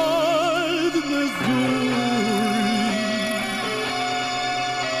wide Missouri,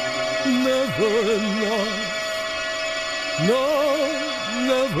 never enough, no,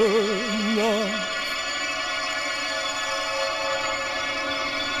 never enough.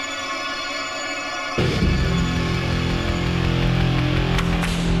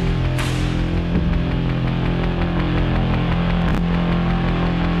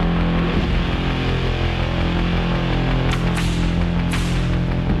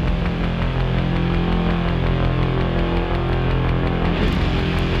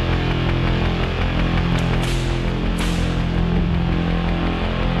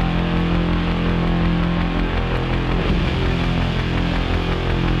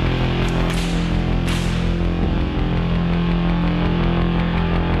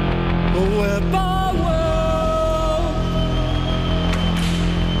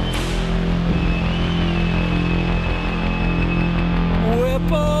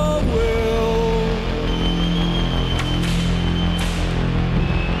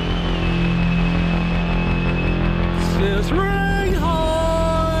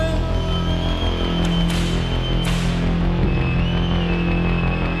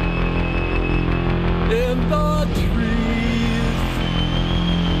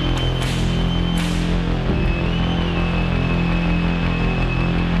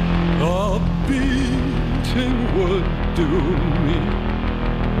 Do me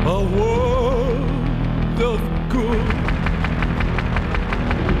a world of good.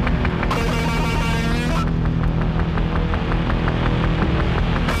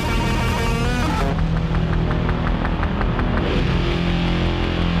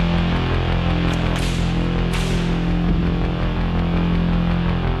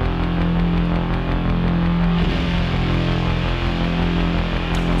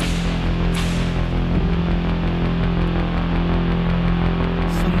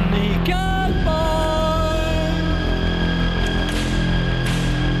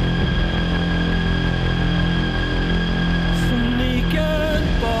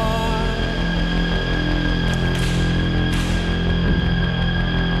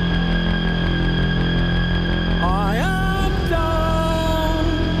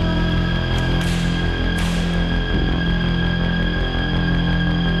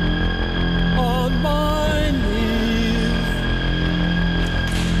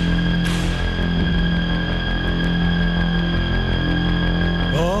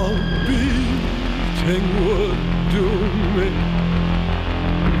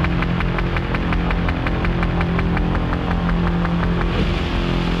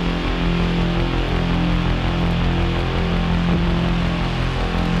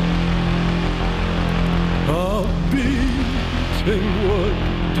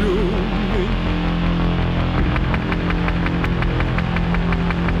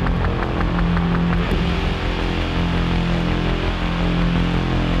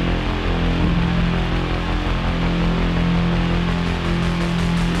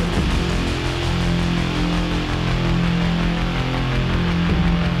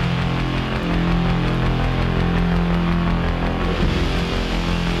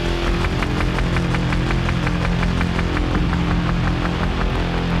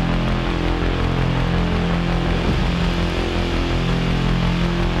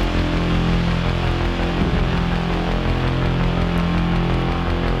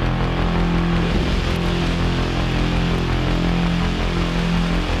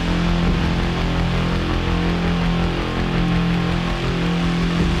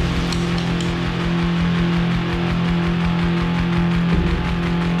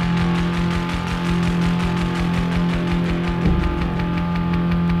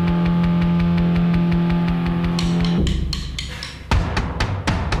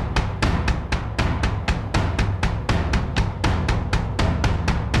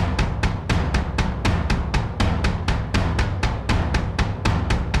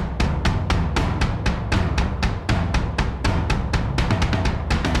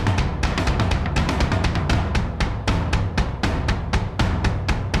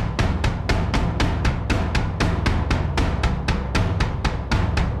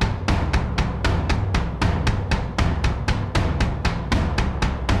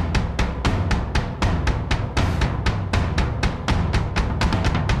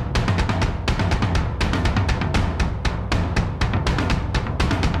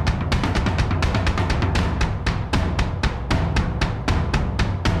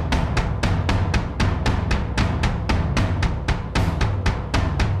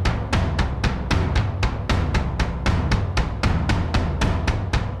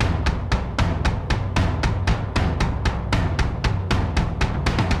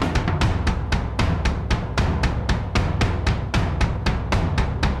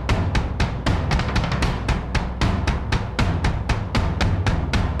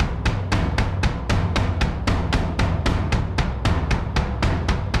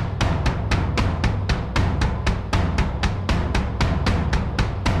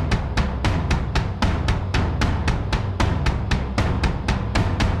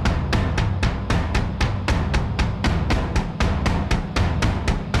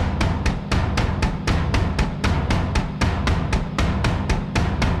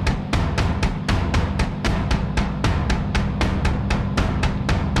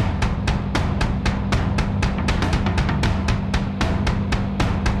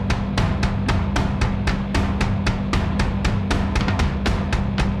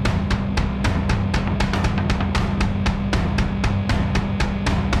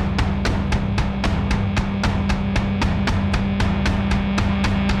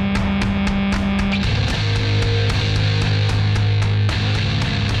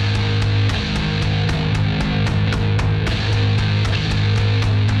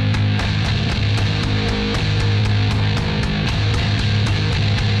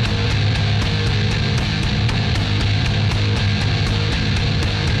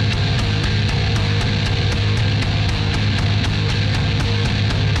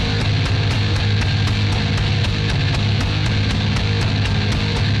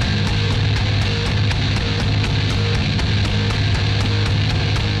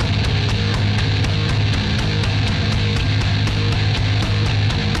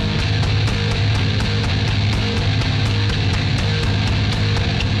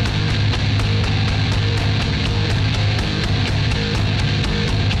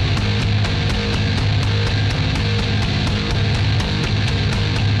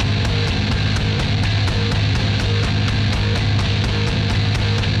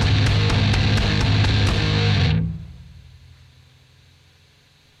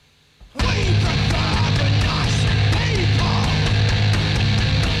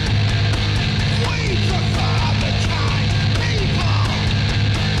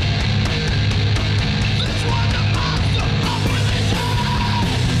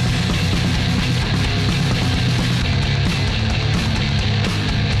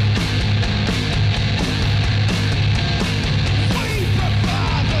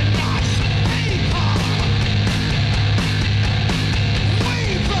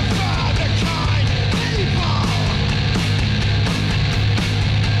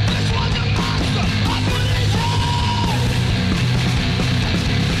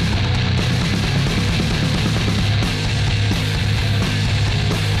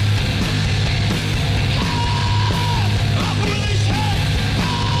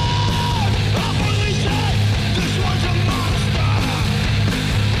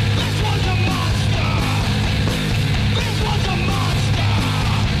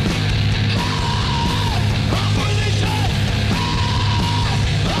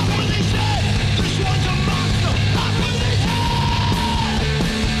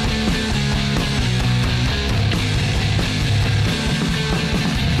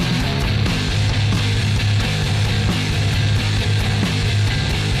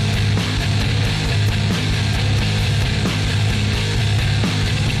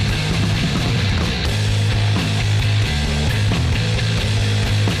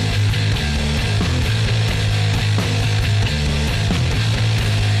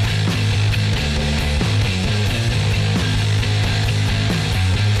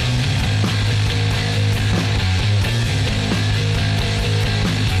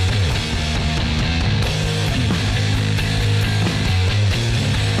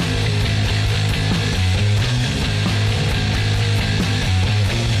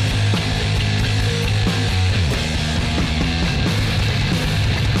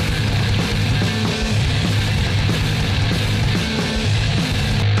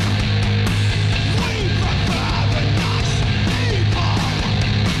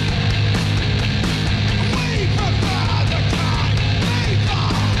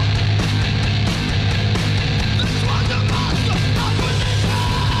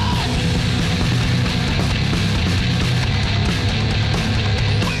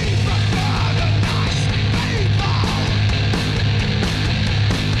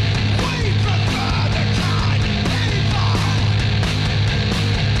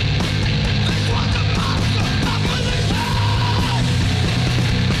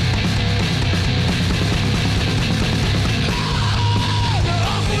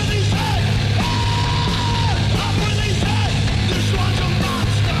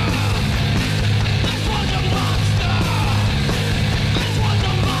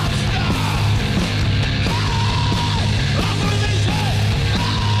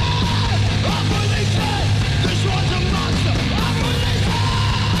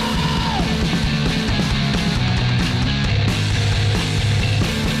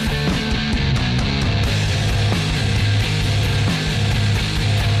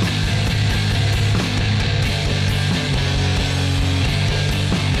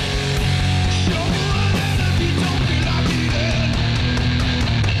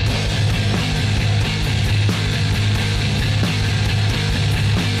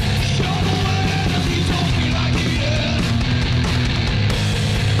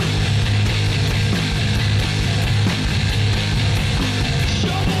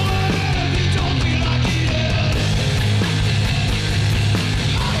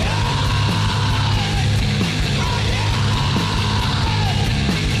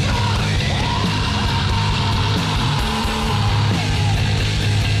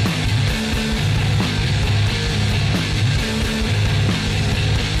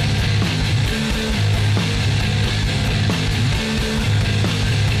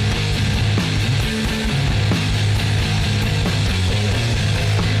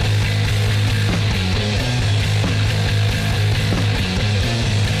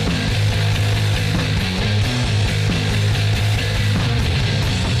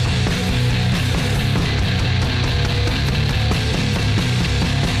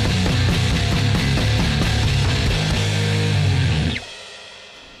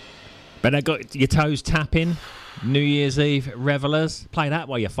 But I got your toes tapping, New Year's Eve revelers. Play that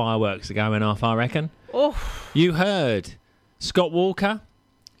while your fireworks are going off, I reckon. Oh, You heard Scott Walker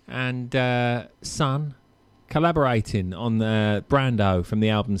and Son collaborating on the Brando from the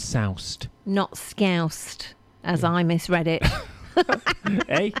album Soused. not scoused, as I misread it.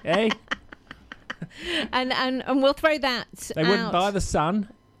 Hey. And we'll throw that They wouldn't buy the Sun.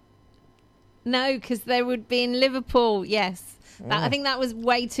 No, because they would be in Liverpool. Yes. I think that was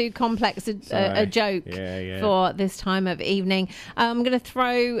way too complex a joke for this time of evening. I'm going to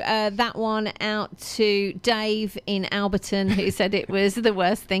throw that one out to Dave in Alberton, who said it was the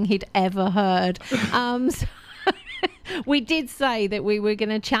worst thing he'd ever heard. So we did say that we were going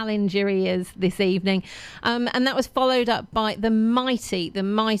to challenge your ears this evening. And that was followed up by the mighty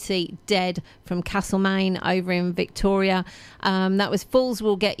Dead from Castlemaine over in Victoria. That was Fools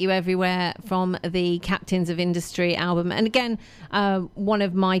Will Get You Everywhere from the Captains of Industry album. And again, one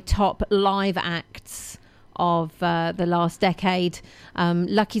of my top live acts of the last decade.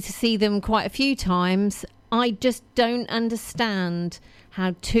 Lucky to see them quite a few times. I just don't understand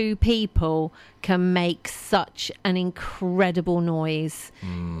how two people can make such an incredible noise.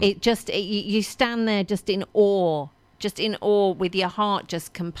 You stand there just in awe with your heart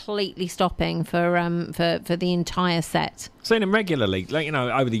just completely stopping for the entire set. Seen them regularly,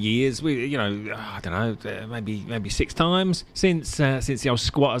 over the years. We, I don't know, maybe 6 times since the old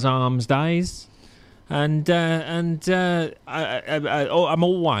Squatters Arms days. And we're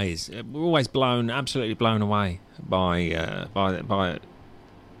always absolutely blown away by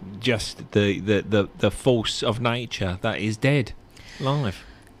just the force of nature that is Dead live.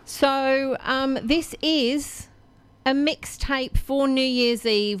 So this is a mixtape for New Year's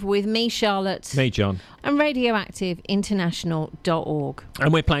Eve with me, Charlotte. Me, John. And radioactiveinternational.org.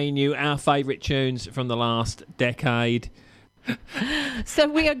 And we're playing you our favourite tunes from the last decade. So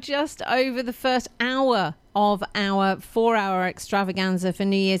we are just over the first hour of our 4-hour extravaganza for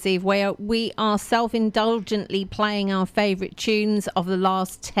New Year's Eve, where we are self-indulgently playing our favourite tunes of the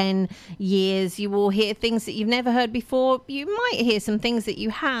last 10 years. You will hear things that you've never heard before. You might hear some things that you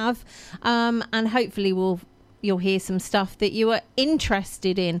have, and hopefully you'll hear some stuff that you are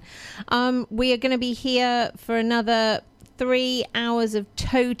interested in. We are going to be here for another 3 hours of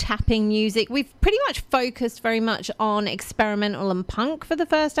toe-tapping music. We've pretty much focused very much on experimental and punk for the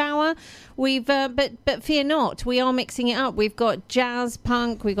first hour. We've but fear not, we are mixing it up. We've got jazz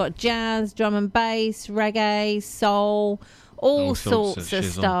punk, we've got jazz, drum and bass, reggae, soul, all sorts of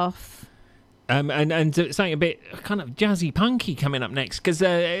stuff. And something a bit kind of jazzy punky coming up next, because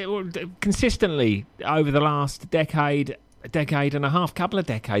consistently over the last decade and a half, couple of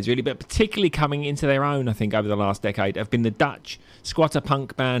decades really, but particularly coming into their own, I think, over the last decade, have been the Dutch squatter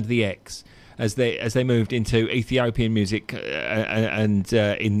punk band The X, as they moved into Ethiopian music in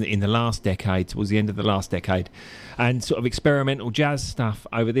the last decade, towards the end of the last decade, and sort of experimental jazz stuff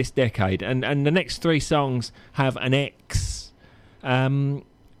over this decade. And the next 3 songs have an X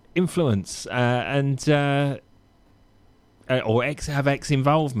influence or have X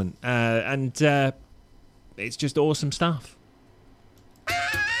involvement, and it's just awesome stuff.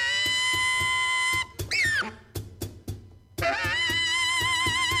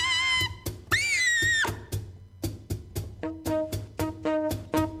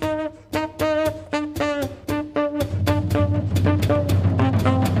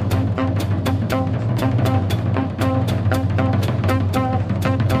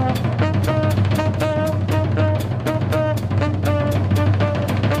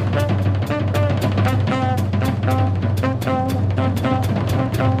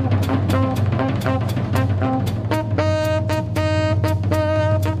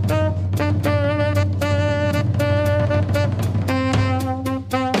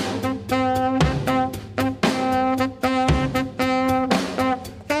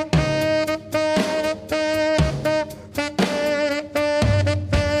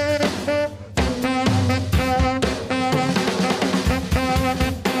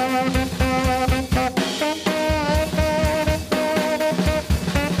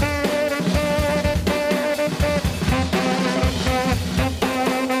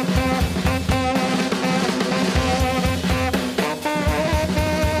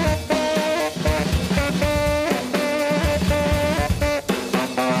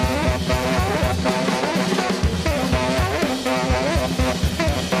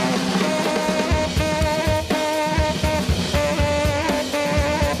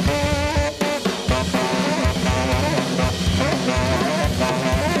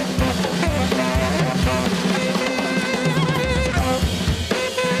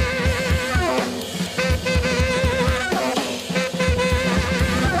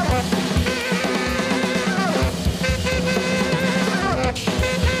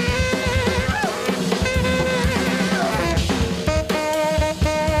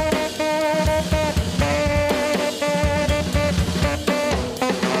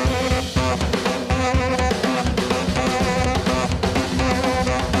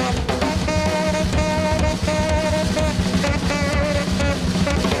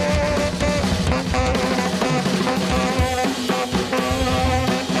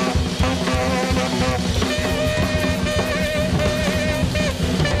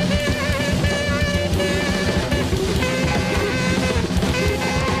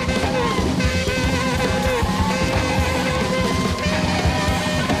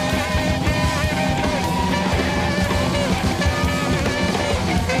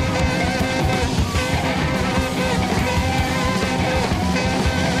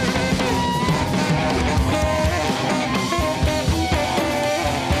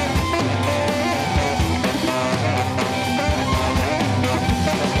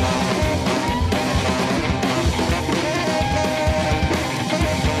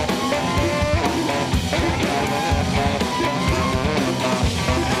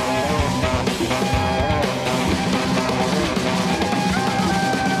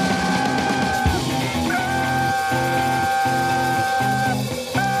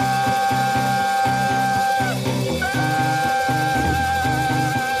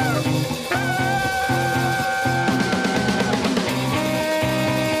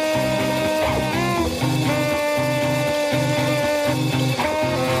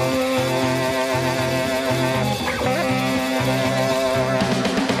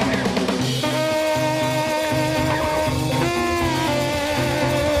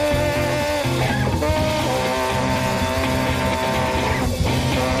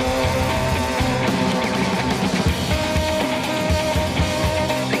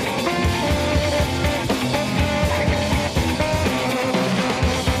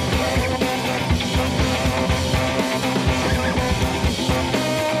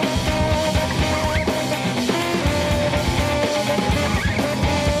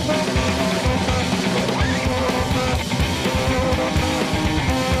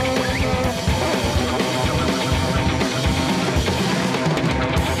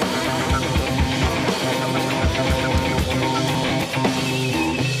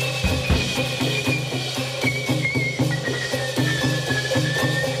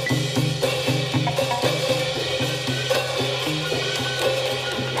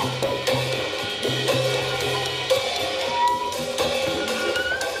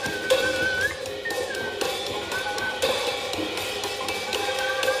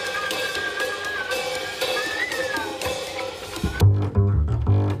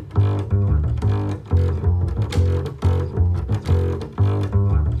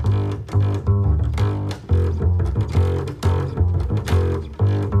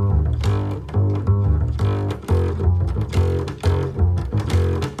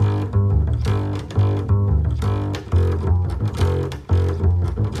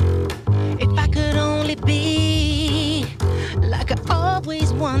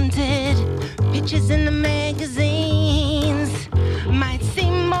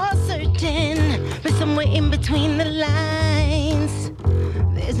 reading between the lines.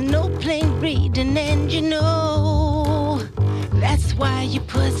 There's no plain reading, and you know that's why you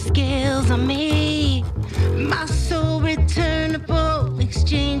put scales on me. My soul returnable,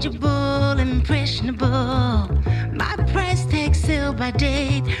 exchangeable, impressionable. My price tag sell by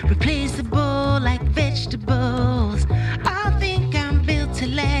date, replaceable like vegetables. I think I'm built to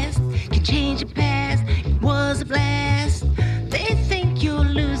last, can change your past, it was a blast. They think you're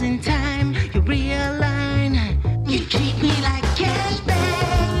losing time, you realign. You treat me like cash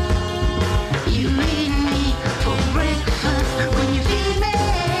back. You eat me for breakfast when you feed me.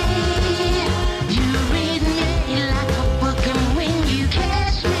 You read me like a book, and when you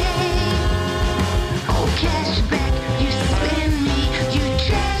cash me, oh cash back.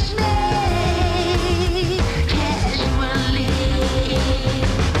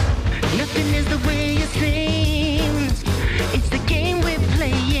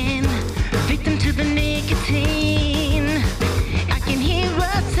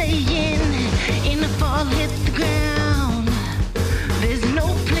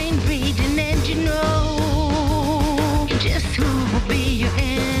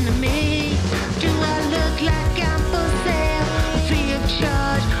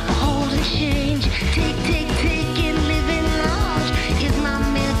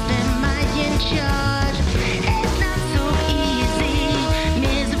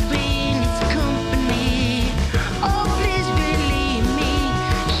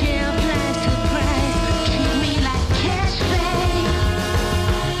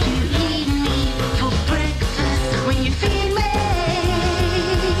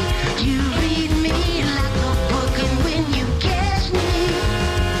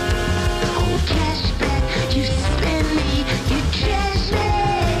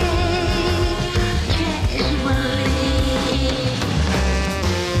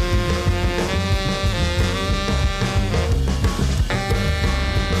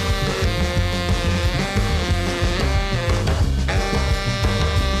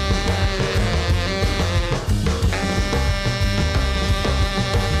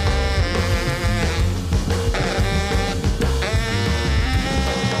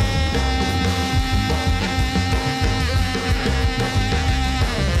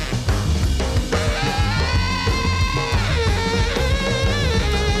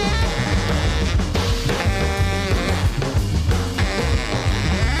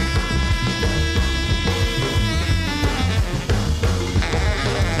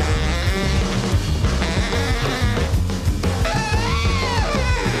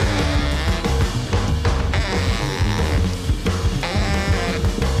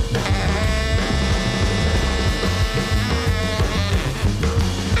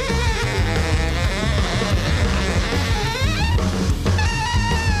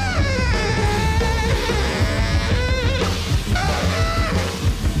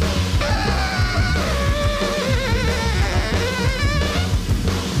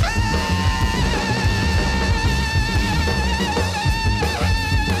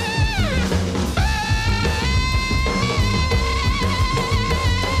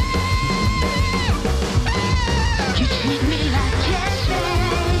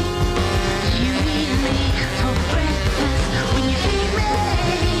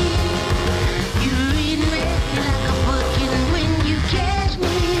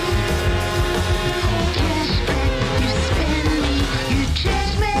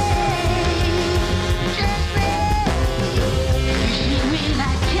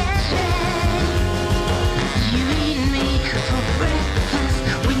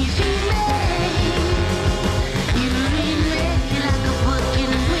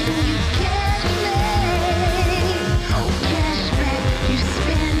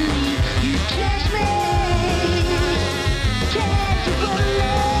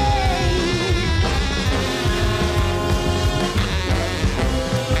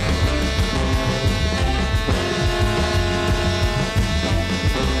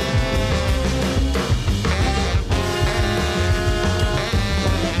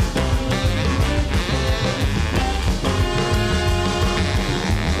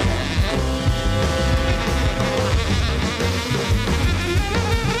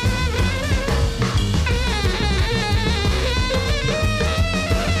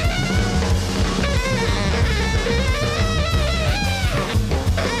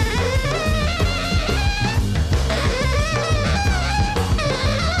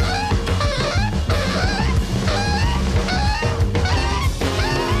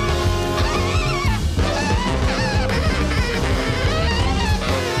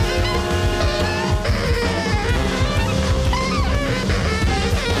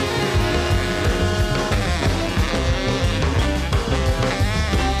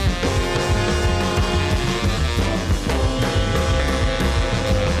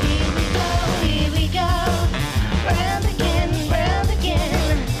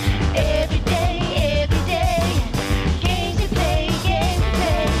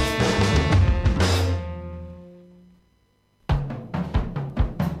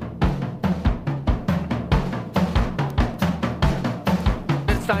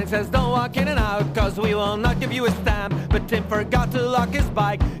 sign says don't walk in and out, cause we will not give you a stamp. But Tim forgot to lock his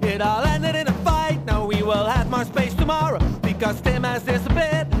bike. It all ended in a fight. Now we will have more space tomorrow, because Tim has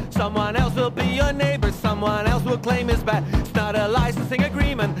disappeared. Someone else will be your neighbor, someone else will claim his bed. It's not a licensing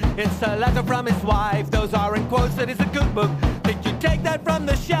agreement, it's a letter from his wife. Those are in quotes, it is a good book. Did you take that from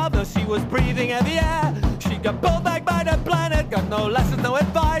the shelf? No, she was breathing heavy air. She got pulled back by the planet, got no lessons, no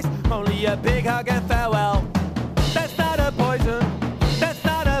advice, only a big hug and farewell. That's not a poison, that's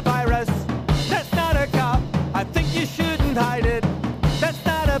not a virus, that's not a cop, I think you shouldn't hide it. That's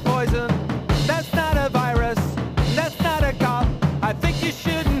not a poison, that's not a virus, that's not a cop, I think you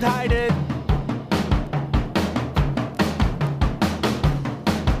shouldn't hide it.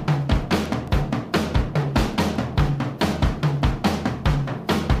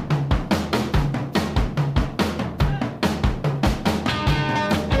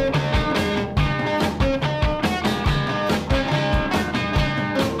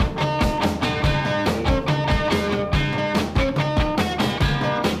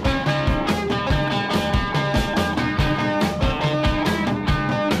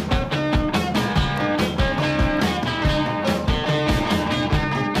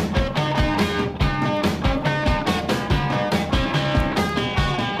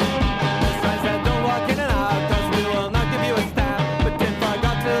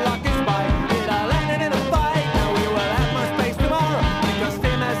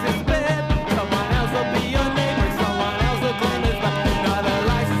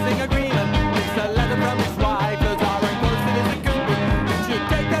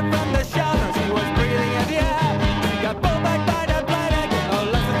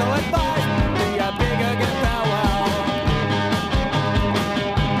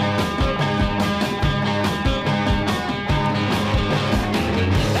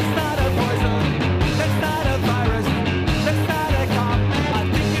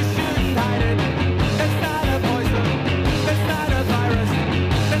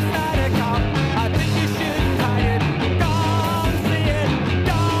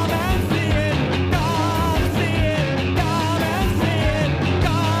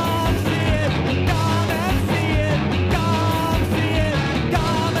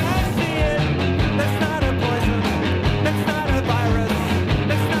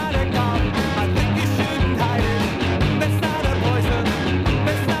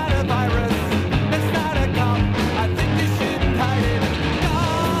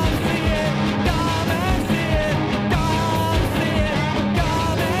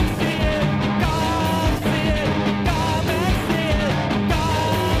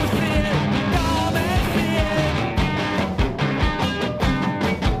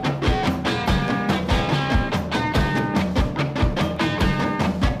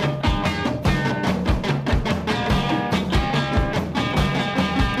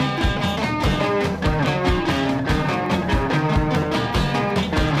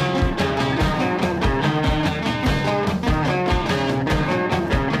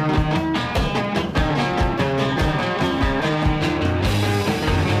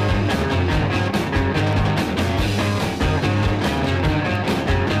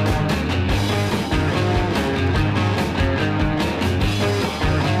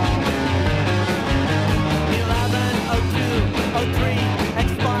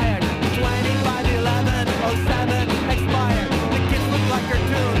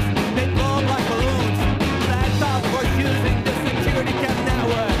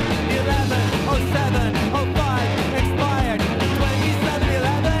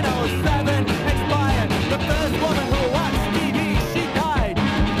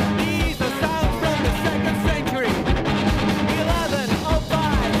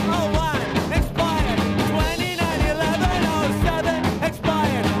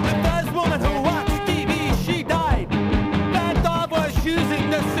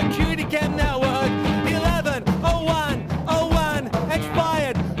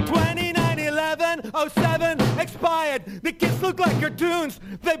 Cartoons,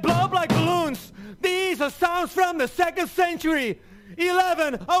 they blow up like balloons. These are sounds from the 2nd century.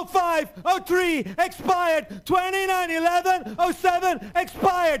 11:05:03 expired. 29:11:07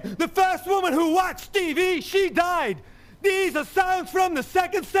 expired. The first woman who watched TV, she died. These are sounds from the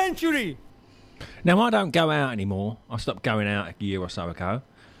 2nd century. Now, I don't go out anymore. I stopped going out a year or so ago.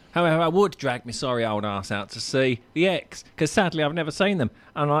 However, I would drag my sorry old ass out to see the X, because sadly I've never seen them,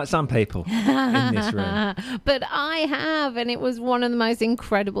 unlike some people in this room. But I have, and it was one of the most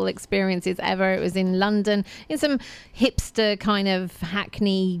incredible experiences ever. It was in London, in some hipster kind of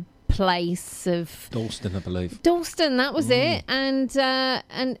Hackney place of Dalston, I believe. Dalston, that was it, and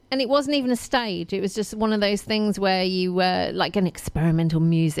it wasn't even a stage. It was just one of those things where you were like an experimental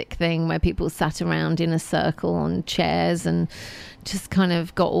music thing where people sat around in a circle on chairs and just kind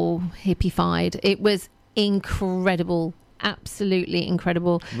of got all hippie-fied. It was incredible. Absolutely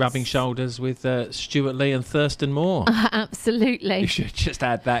incredible. Rubbing shoulders with Stuart Lee and Thurston Moore. Absolutely. You should just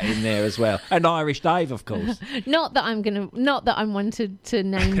add that in there as well. And Irish Dave, of course. Not that I'm wanted to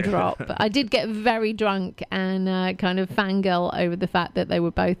name drop. I did get very drunk and kind of fangirl over the fact that they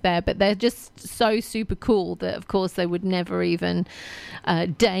were both there. But they're just so super cool that, of course, they would never even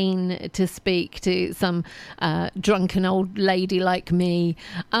deign to speak to some drunken old lady like me.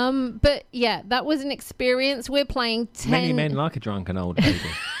 But yeah, that was an experience. We're playing 10. Many men like a drunken old lady.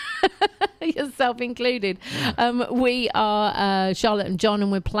 Yourself included. We are Charlotte and John,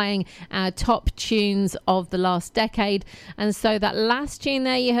 and we're playing our top tunes of the last decade. And so that last tune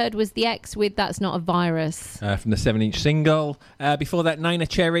there you heard was The X with That's Not a Virus. From the 7-inch single. Before that, Nana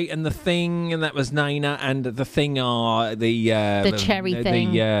Cherry and The Thing, and that was Nana and The Thing are the Cherry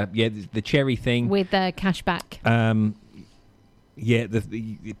Thing. The Cherry Thing. With Cashback. Yeah,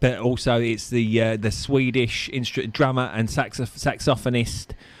 but also it's the Swedish drummer and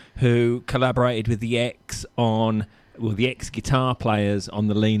saxophonist who collaborated with the X on, well, the X guitar players on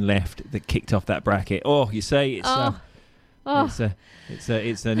the Lean Left that kicked off that bracket. Oh, you see, it's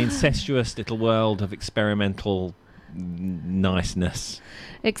an incestuous little world of experimental niceness.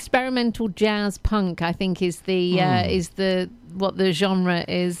 Experimental jazz punk, I think, is the what the genre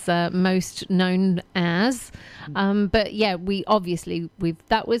is most known as. But yeah,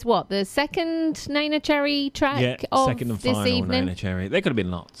 that was what, the second Nana Cherry track of second and this final evening. Nana Cherry. There could have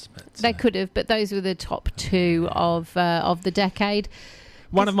been lots, but They could have, but those were the top two of the decade.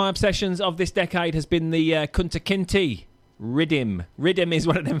 One of my obsessions of this decade has been the Kunta Kinte Rhythm. Rhythm is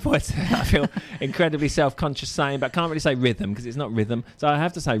one of them words I feel incredibly self-conscious saying, but I can't really say rhythm because it's not rhythm. So I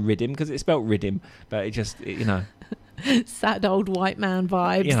have to say rhythm because it's spelt rhythm, but it just, you know. Sad old white man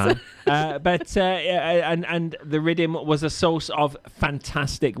vibes. You know. And the rhythm was a source of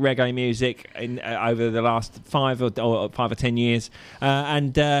fantastic reggae music over the last 5 or 10 years.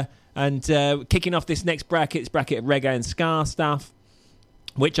 And kicking off this next bracket of reggae and ska stuff,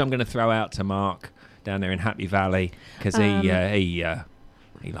 which I'm going to throw out to Mark down there in Happy Valley because he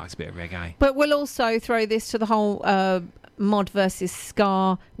likes a bit of reggae. But we'll also throw this to the whole Mod versus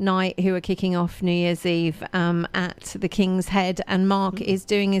Ska night, who are kicking off New Year's Eve at the King's Head, and Mark is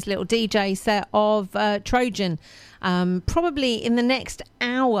doing his little DJ set of Trojan probably in the next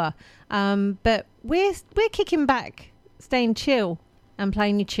hour. But we're kicking back, staying chill and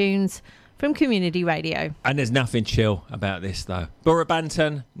playing your tunes from Community Radio. And there's nothing chill about this though. Burra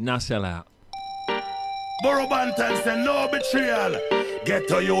Banton, no sell out. Burra Banton say no betrayal. Get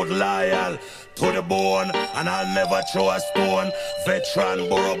to youth loyal to the bone, and I'll never throw a stone. Veteran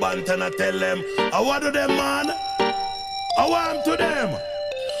Burra Banton, I tell them, I want to them, man. I want to them.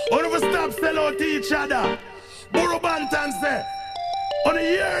 I never stop sell out to each other. Burra Banton say, on the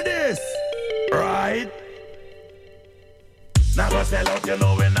hear this, right? Nah go sell out, you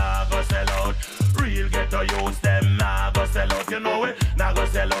know we nah go sell out. Real get to use them, nah go sell out, you know we. Nah go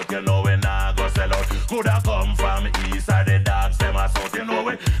sell out, you know we nah go sell out. Coulda come from east or the dogs, them a south, you know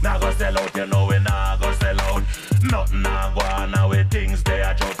we. Nah go sell out, you know we nah go sell out. Nothing nah go on now with things they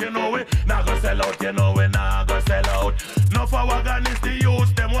a joke, you know we. Nah go sell out, you know we nah go sell out. Nuff of wagon is the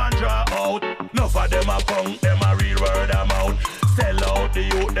youth, them want draw out. Nuff of them a punk, them a real word of mouth. Sell out the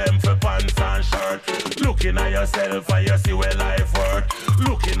youth, them for pants and shirt. Looking at yourself and you see where life worth.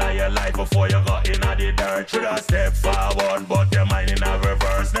 Looking at your life before you got in the dirt. Should have step forward, but your mind in a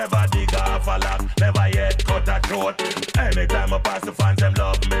reverse. Never dig off a lock, never yet cut a throat. Anytime I pass the fans, them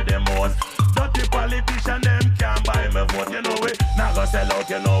love me the most. Dirty politician, them can't buy me vote, you know it. Nah go sell out,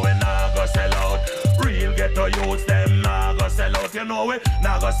 you know it, nah go sell out. Real ghetto youths, them nah go sell out, you know it.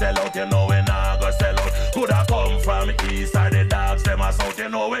 Nah go sell out, you know it, nah go sell out. Coulda come from east or the dogs, them a south, you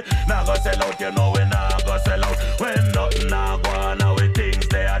know it. Nah go sell out, you know it, nah go sell out. When nothing nah go on now with things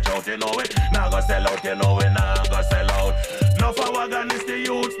they a joke, you know it. Nah go sell out, you know it, nah go sell out. Nuff a wagon is the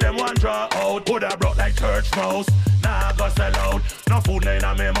youths, them want draw out. Coulda brought like church mouse, nah go sell out. No food in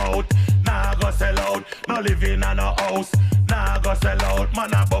a me mouth, nah go sell out. No living in a house, nah go sell out.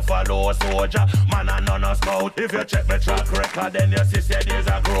 Man a buffalo soldier, man a none a scout. If you check my track record, then you see there's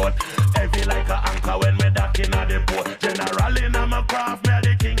a growth. Heavy like a anchor when me dock in a the boat. General in a my craft, me a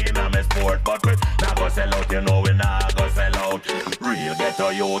the king in a my sport. But we nah go sell out, you know we nah go sell out. Real Real ghetto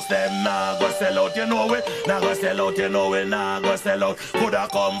youths, them nah go sell out, you know it. Nah go sell out, you know it. Nah go sell out. Coulda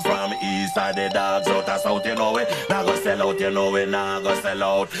come from east side, the dogs out of south, you know it. Nah go sell out, you know it. Nah go sell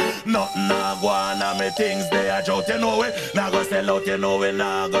out. Nothing nah go on, and me things they are out, you know it. Nah go sell out, you know it.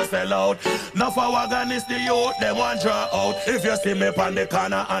 Nah go sell out. Now for wagon is the youth, them want draw out. If you see me on the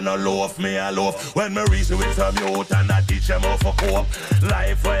corner and a loaf, me a loaf. When me reach with some youth and I teach them how to cope.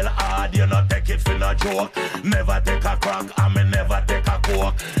 Life well hard, you not take it for no joke. Never take a crack, and me never take a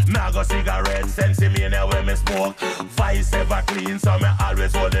coke. Nah go cigarette, sense me in when me smoke. Vice ever clean, so me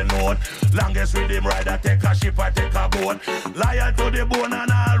always hold the note. Longest rhythm rider, take a ship or take a boat. Lion to the bone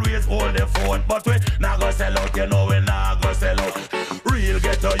and always hold the fort. But we nah go sell out, you know we nah go sell out. Real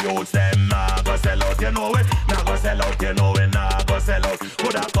ghetto youths, them nah go sell out, you know we nah go sell out, you know we nah go sell out.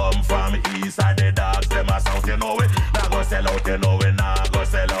 Coulda come from east side, the dogs, them a south, you know we nah go sell out, you know we nah go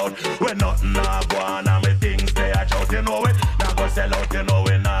sell out. We nothing nah go on, and me things they a out, you know we nah go sell out, you know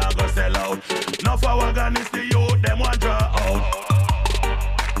we nah go sell out. Now for wagon is the youth, them want draw out.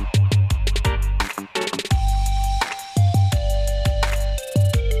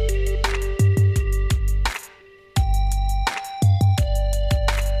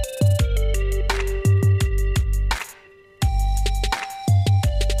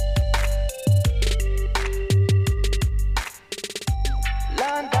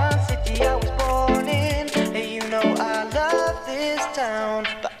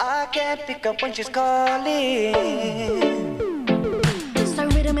 Pick up when she's calling. So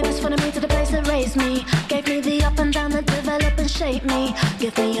rhythm is for me to the place that raised me. Gave me the up and down that develop and shape me.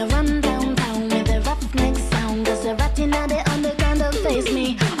 Give me a run downtown with a roughneck sound. Cause the ratting at the underground don't face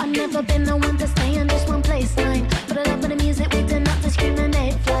me. I've never been the one to stay in just one place line. But I love the music, we did not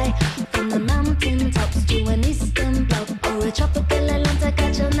discriminate. Fly from the mountain tops to an eastern block or a tropical island to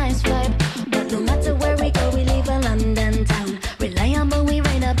catch a nice vibe. But no matter where we go, we leave a London town. Reliable, we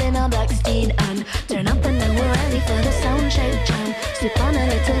rain up in our black steed and turn up and then we're ready for the sound shake jam. Slip on a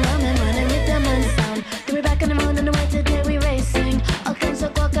little rum and running with them and sound. Then we back on the road and the way today we racing. All kinds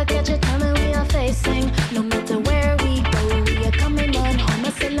of walk, I catch a time and we are facing. No matter where we go, we are coming on home.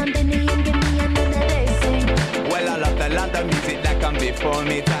 I say Londonian, give me another racing. Well, I love the London music that come before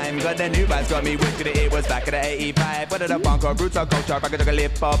me time. Got the new vibes, got me with it was back in the 85. Whether the funk or roots or culture, I could a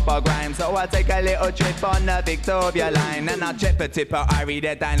lip up or grime. So I take a little trip on the Victoria line. And I chip a tipper, I read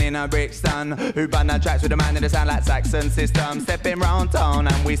it down in a Brixton. Who bun the tracks with a man in the sound like Saxon system. Stepping round town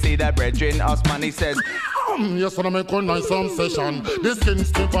and we see the brethren. Osman, he says, yes, I make a nice session. This King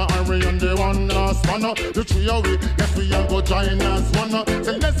Stepper, Harry and the one last one. The trio, yes, we are go join us one.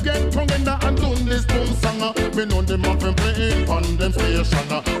 So let's get together and do this boom song. We know them up and playing on them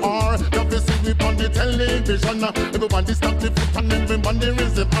station. Or the visit we on the television. Everybody stop the foot and everybody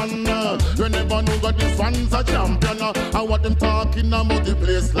raise the hand. You never know that this one's a champion. And what them talking about the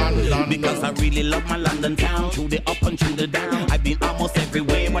place London. Because I really love my London town. Through the up and through the down. I've been almost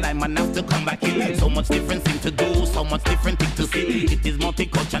everywhere, but I might have to come back here. So much different thing to do, so much different thing to see. It is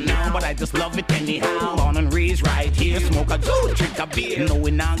multicultural now, but I just love it anyhow. Born and raised right here, smoke a joint, drink a beer. No,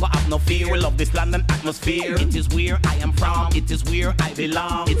 we not gonna have no fear. We love this London atmosphere. It is where I am from, it is where I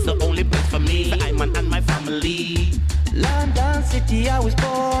belong. It's the only place for me, so I'm and my family. London City, I was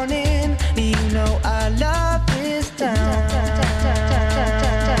born in. You know I love this town.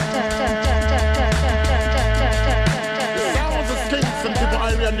 Sounds of Kingston, people,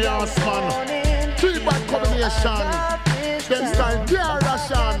 Irie and the House, man. Three-back combination. Them style, Pierre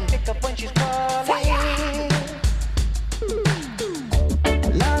Russian. Pick up when she's calling.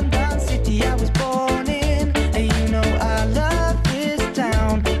 London City, I was born in. And you know I love this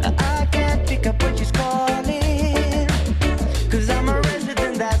town. I can't pick up when she's calling. Cause I'm a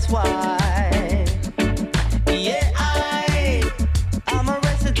resident, that's why. Yeah, I'm a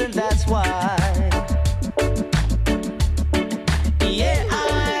resident, that's why. Yeah,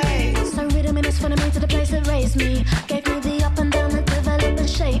 So rhythm is for me to the place that raised me. Gave me the up and down that develop and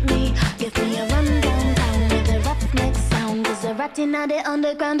shape me. Give me a run downtown with a roughneck sound. Cause the ratting at the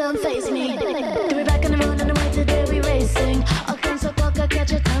underground don't face me. Do we back on the road and the way today we racing. All kinds of walk, I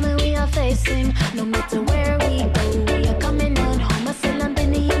catch a time and we are facing. No matter where we go, we are coming on home. I say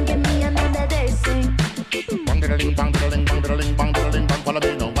Londonian, give me another day sing. Bang diddling, bang diddling, bang diddling, bang diddling, bang follow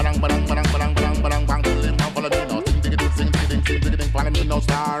me now. Bang bang bang bang bang bang bang diddling, bang follow me now. Sing diggity, sing diggity, sing diggity, follow me now,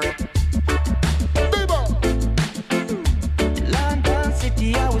 star. London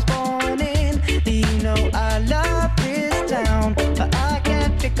City, I was born in. You know I love this town, but I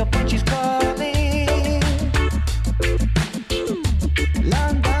can't pick up when she's calling.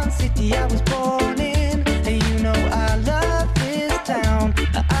 London City, I was born in. You know I love this town,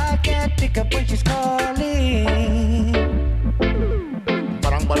 but I can't pick up when she's calling.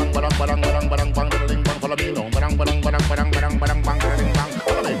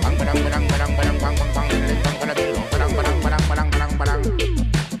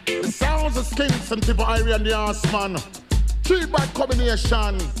 listen to Irie and the Horseman. Three bad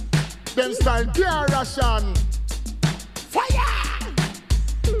combination. Them style pure Russian. Fire!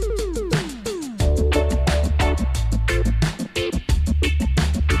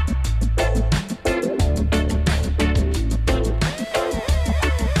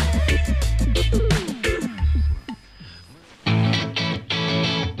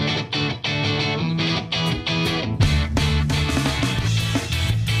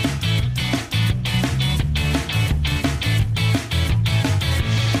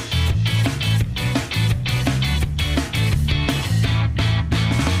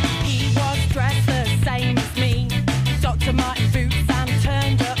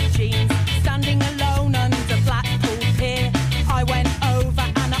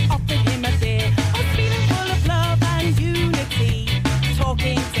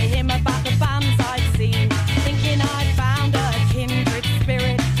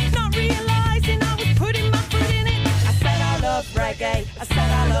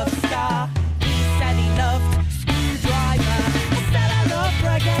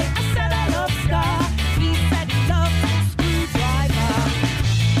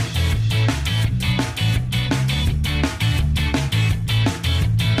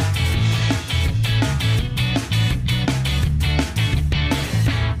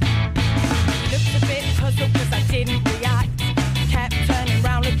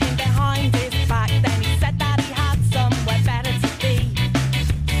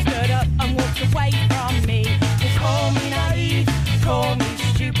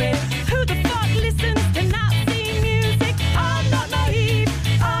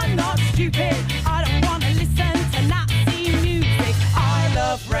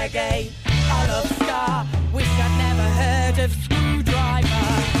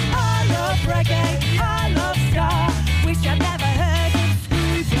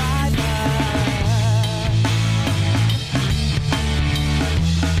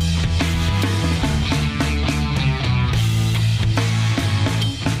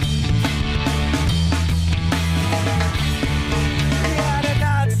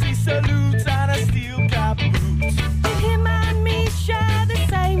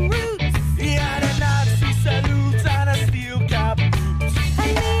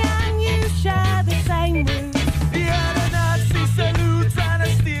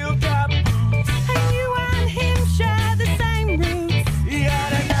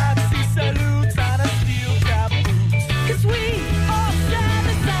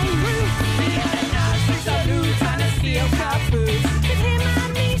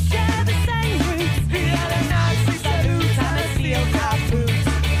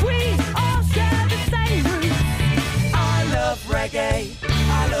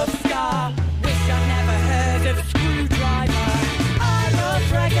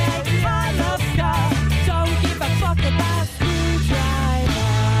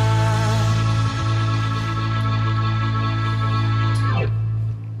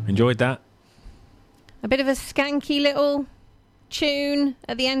 Enjoyed that. A bit of a skanky little tune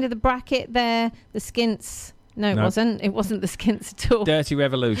at the end of the bracket there. The Skints. No, it wasn't. It wasn't the Skints at all. Dirty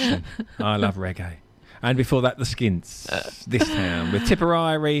Revolution. I love reggae. And before that, the Skints. This town with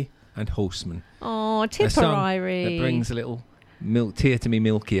Tipperary and Horseman. Oh, A song Tipperary. that brings a little tear to me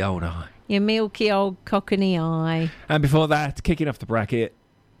milky old eye. Your milky old cockney eye. And before that, kicking off the bracket,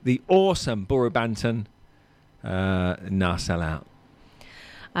 the awesome Borough Banton, Nah Sell Out.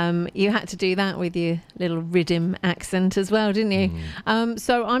 You had to do that with your little rhythm accent as well, didn't you?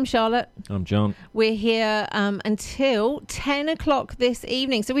 So I'm Charlotte. I'm John. We're here until 10 o'clock this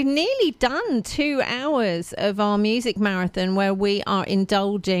evening. So we've nearly done 2 hours of our music marathon where we are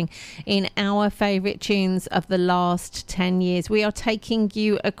indulging in our favourite tunes of the last 10 years. We are taking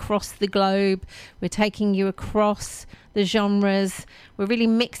you across the globe. We're taking you across the genres. We're really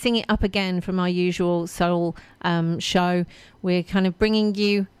mixing it up again from our usual soul show. We're kind of bringing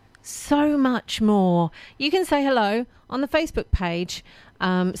you so much more. You can say hello on the Facebook page,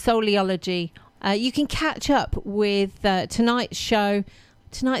 Souliology. You can catch up with tonight's show,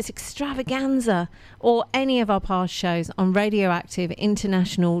 tonight's extravaganza, or any of our past shows on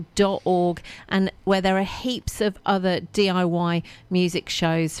radioactiveinternational.org, and where there are heaps of other DIY music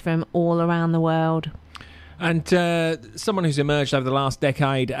shows from all around the world. And someone who's emerged over the last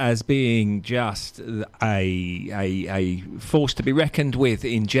decade as being just a force to be reckoned with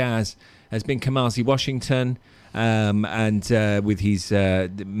in jazz has been Kamasi Washington, and with his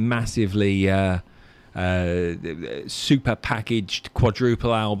massively super packaged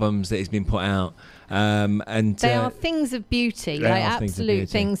quadruple albums that he's been put out. And they are things of beauty, like absolute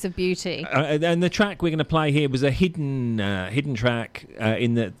things of beauty. And the track we're going to play here was a hidden track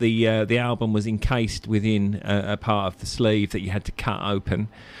in that the album was encased within a part of the sleeve that you had to cut open.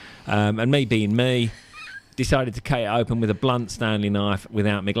 And me being me, decided to cut it open with a blunt Stanley knife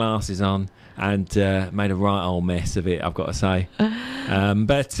without my glasses on, and made a right old mess of it, I've got to say.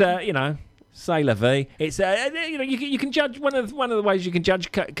 But you know, c'est la vie. It's you know, you can judge one of the ways you can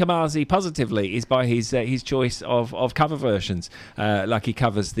judge Kamasi positively is by his choice of cover versions. Like he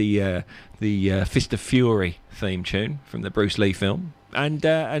covers the Fist of Fury theme tune from the Bruce Lee film, and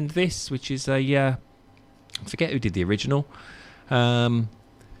this, which is I forget who did the original.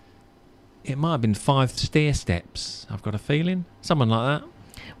 It might have been 5 Stair Steps, I've got a feeling. Someone like that.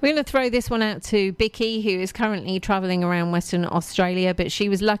 We're going to throw this one out to Bicky, who is currently travelling around Western Australia, but she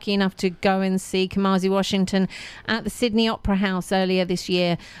was lucky enough to go and see Kamasi Washington at the Sydney Opera House earlier this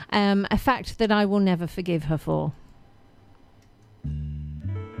year, a fact that I will never forgive her for.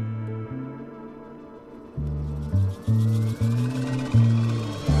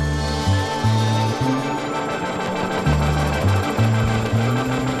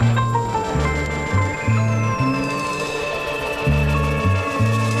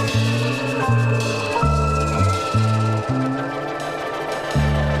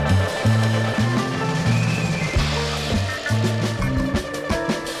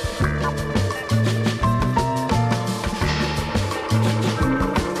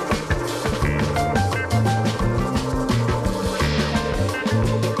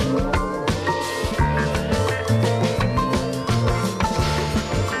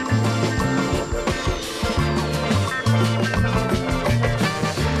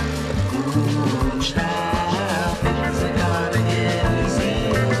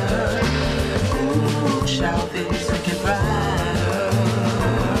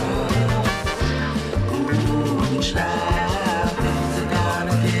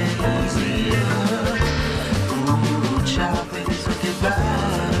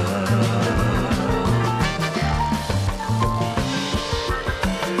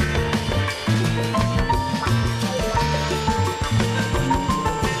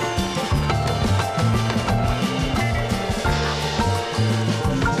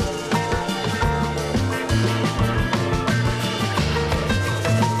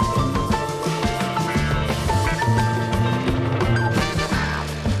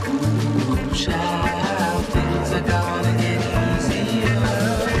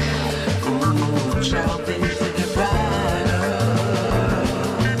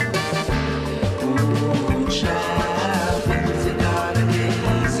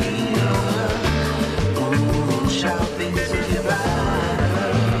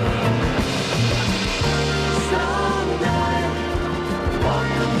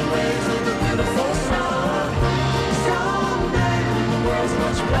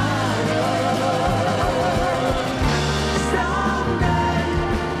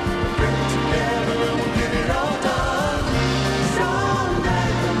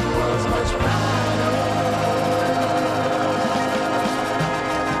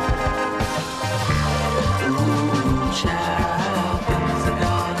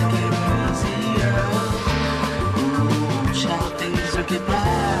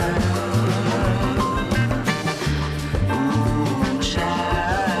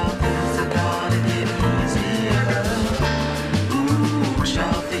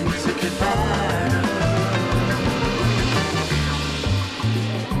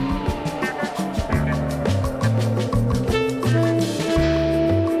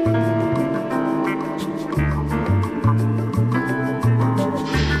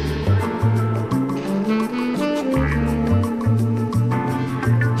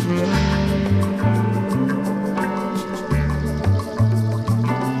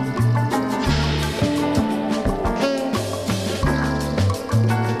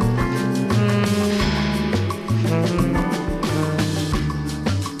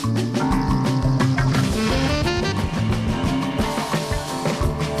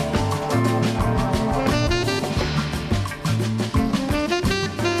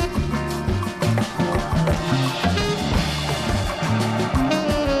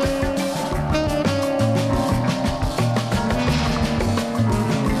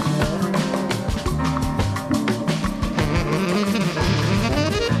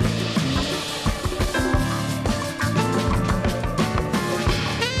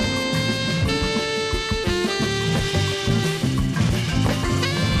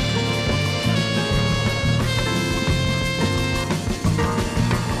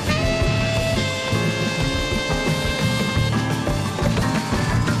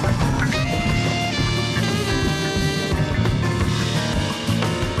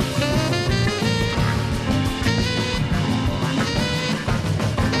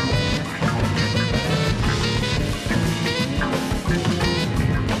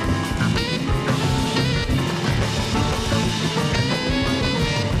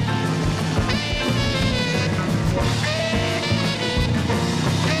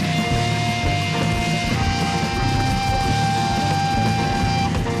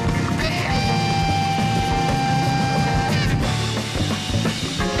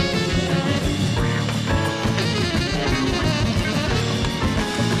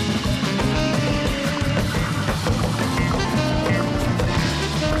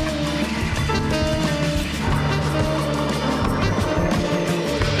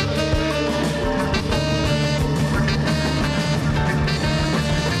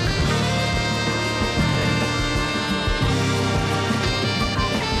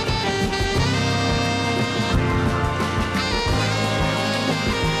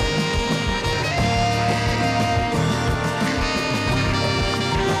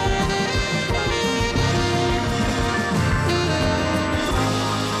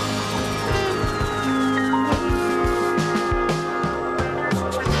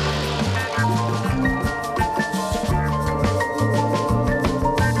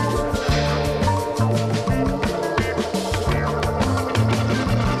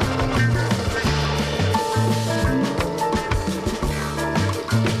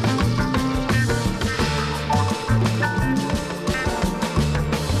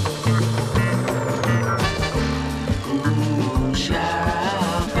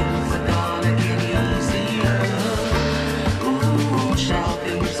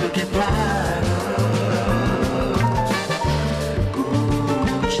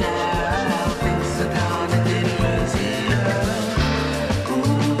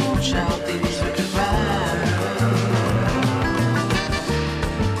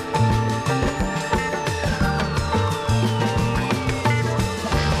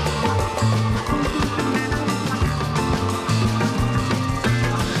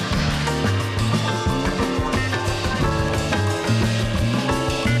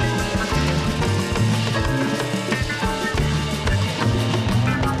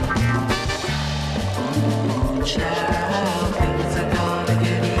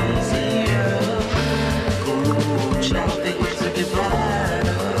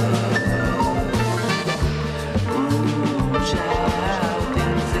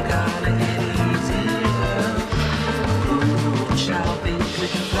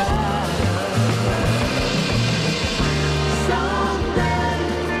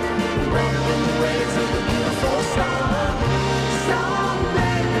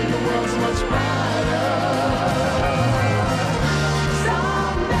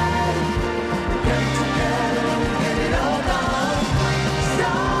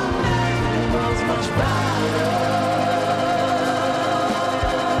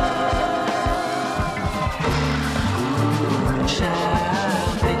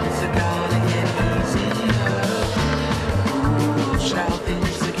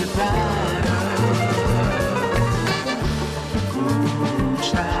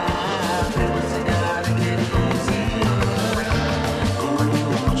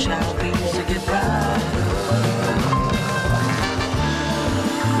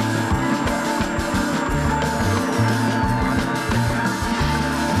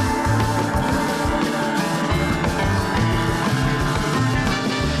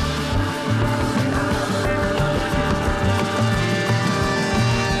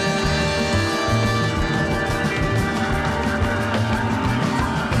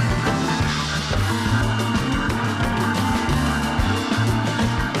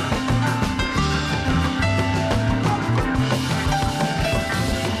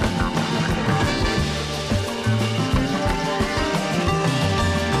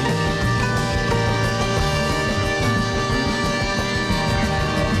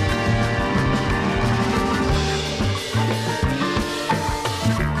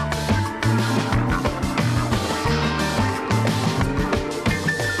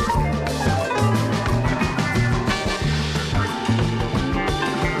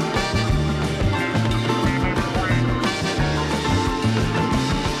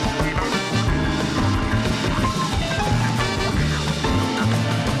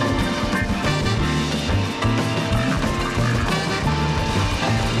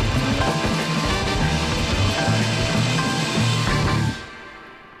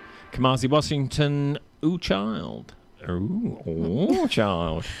 Kamasi Washington, Ooh Child. Ooh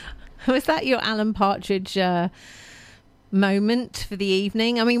Child. Was that your Alan Partridge moment for the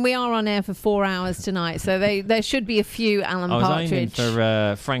evening? I mean, we are on air for 4 hours tonight, so there should be a few Alan Partridge. I was aiming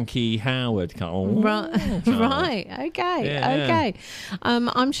for Frankie Howard. Right. Okay.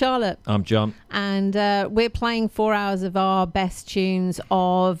 I'm Charlotte. I'm John. And we're playing 4 hours of our best tunes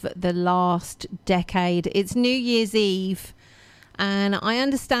of the last decade. It's New Year's Eve, and I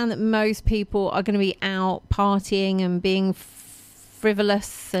understand that most people are going to be out partying and being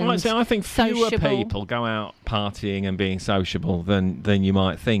frivolous and I think fewer sociable. people go out partying and being sociable than you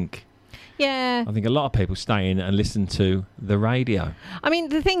might think. Yeah. I think a lot of people stay in and listen to the radio. I mean,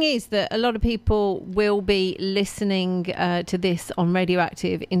 the thing is that a lot of people will be listening to this on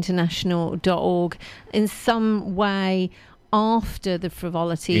radioactiveinternational.org in some way after the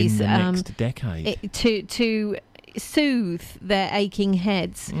frivolities. In the next decade. To soothe their aching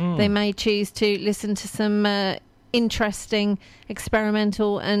heads. They may choose to listen to some interesting,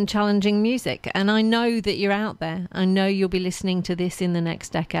 experimental and challenging music. And I know that you're out there. I know you'll be listening to this in the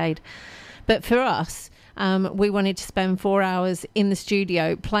next decade. But for us, we wanted to spend 4 hours in the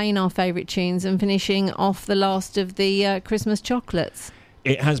studio playing our favourite tunes and finishing off the last of the Christmas chocolates.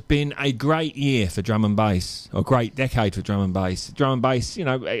 It has been a great year for drum and bass, or a great decade for drum and bass. Drum and bass,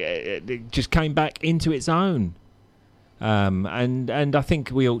 it just came back into its own. And I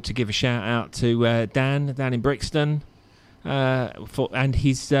think we ought to give a shout out to Dan in Brixton, and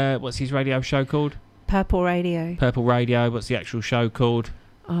his what's his radio show called? Purple Radio. Purple Radio. What's the actual show called?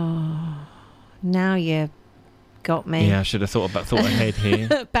 Oh, now you got me. Yeah, I should have thought ahead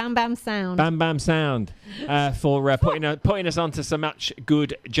here. Bam Bam Sound. Bam Bam Sound for putting us onto so much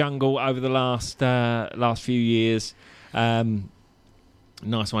good jungle over the last few years.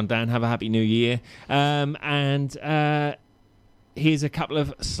 Nice one, Dan. Have a happy new year. And here's a couple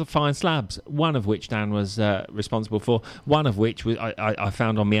of fine slabs, one of which Dan was responsible for, one of which I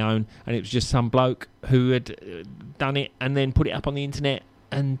found on my own, and it was just some bloke who had done it and then put it up on the internet.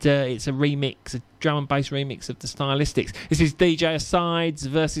 And it's a remix, a drum and bass remix of the Stylistics. This is DJ Asides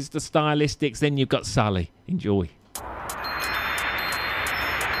versus the Stylistics. Then you've got Sully. Enjoy.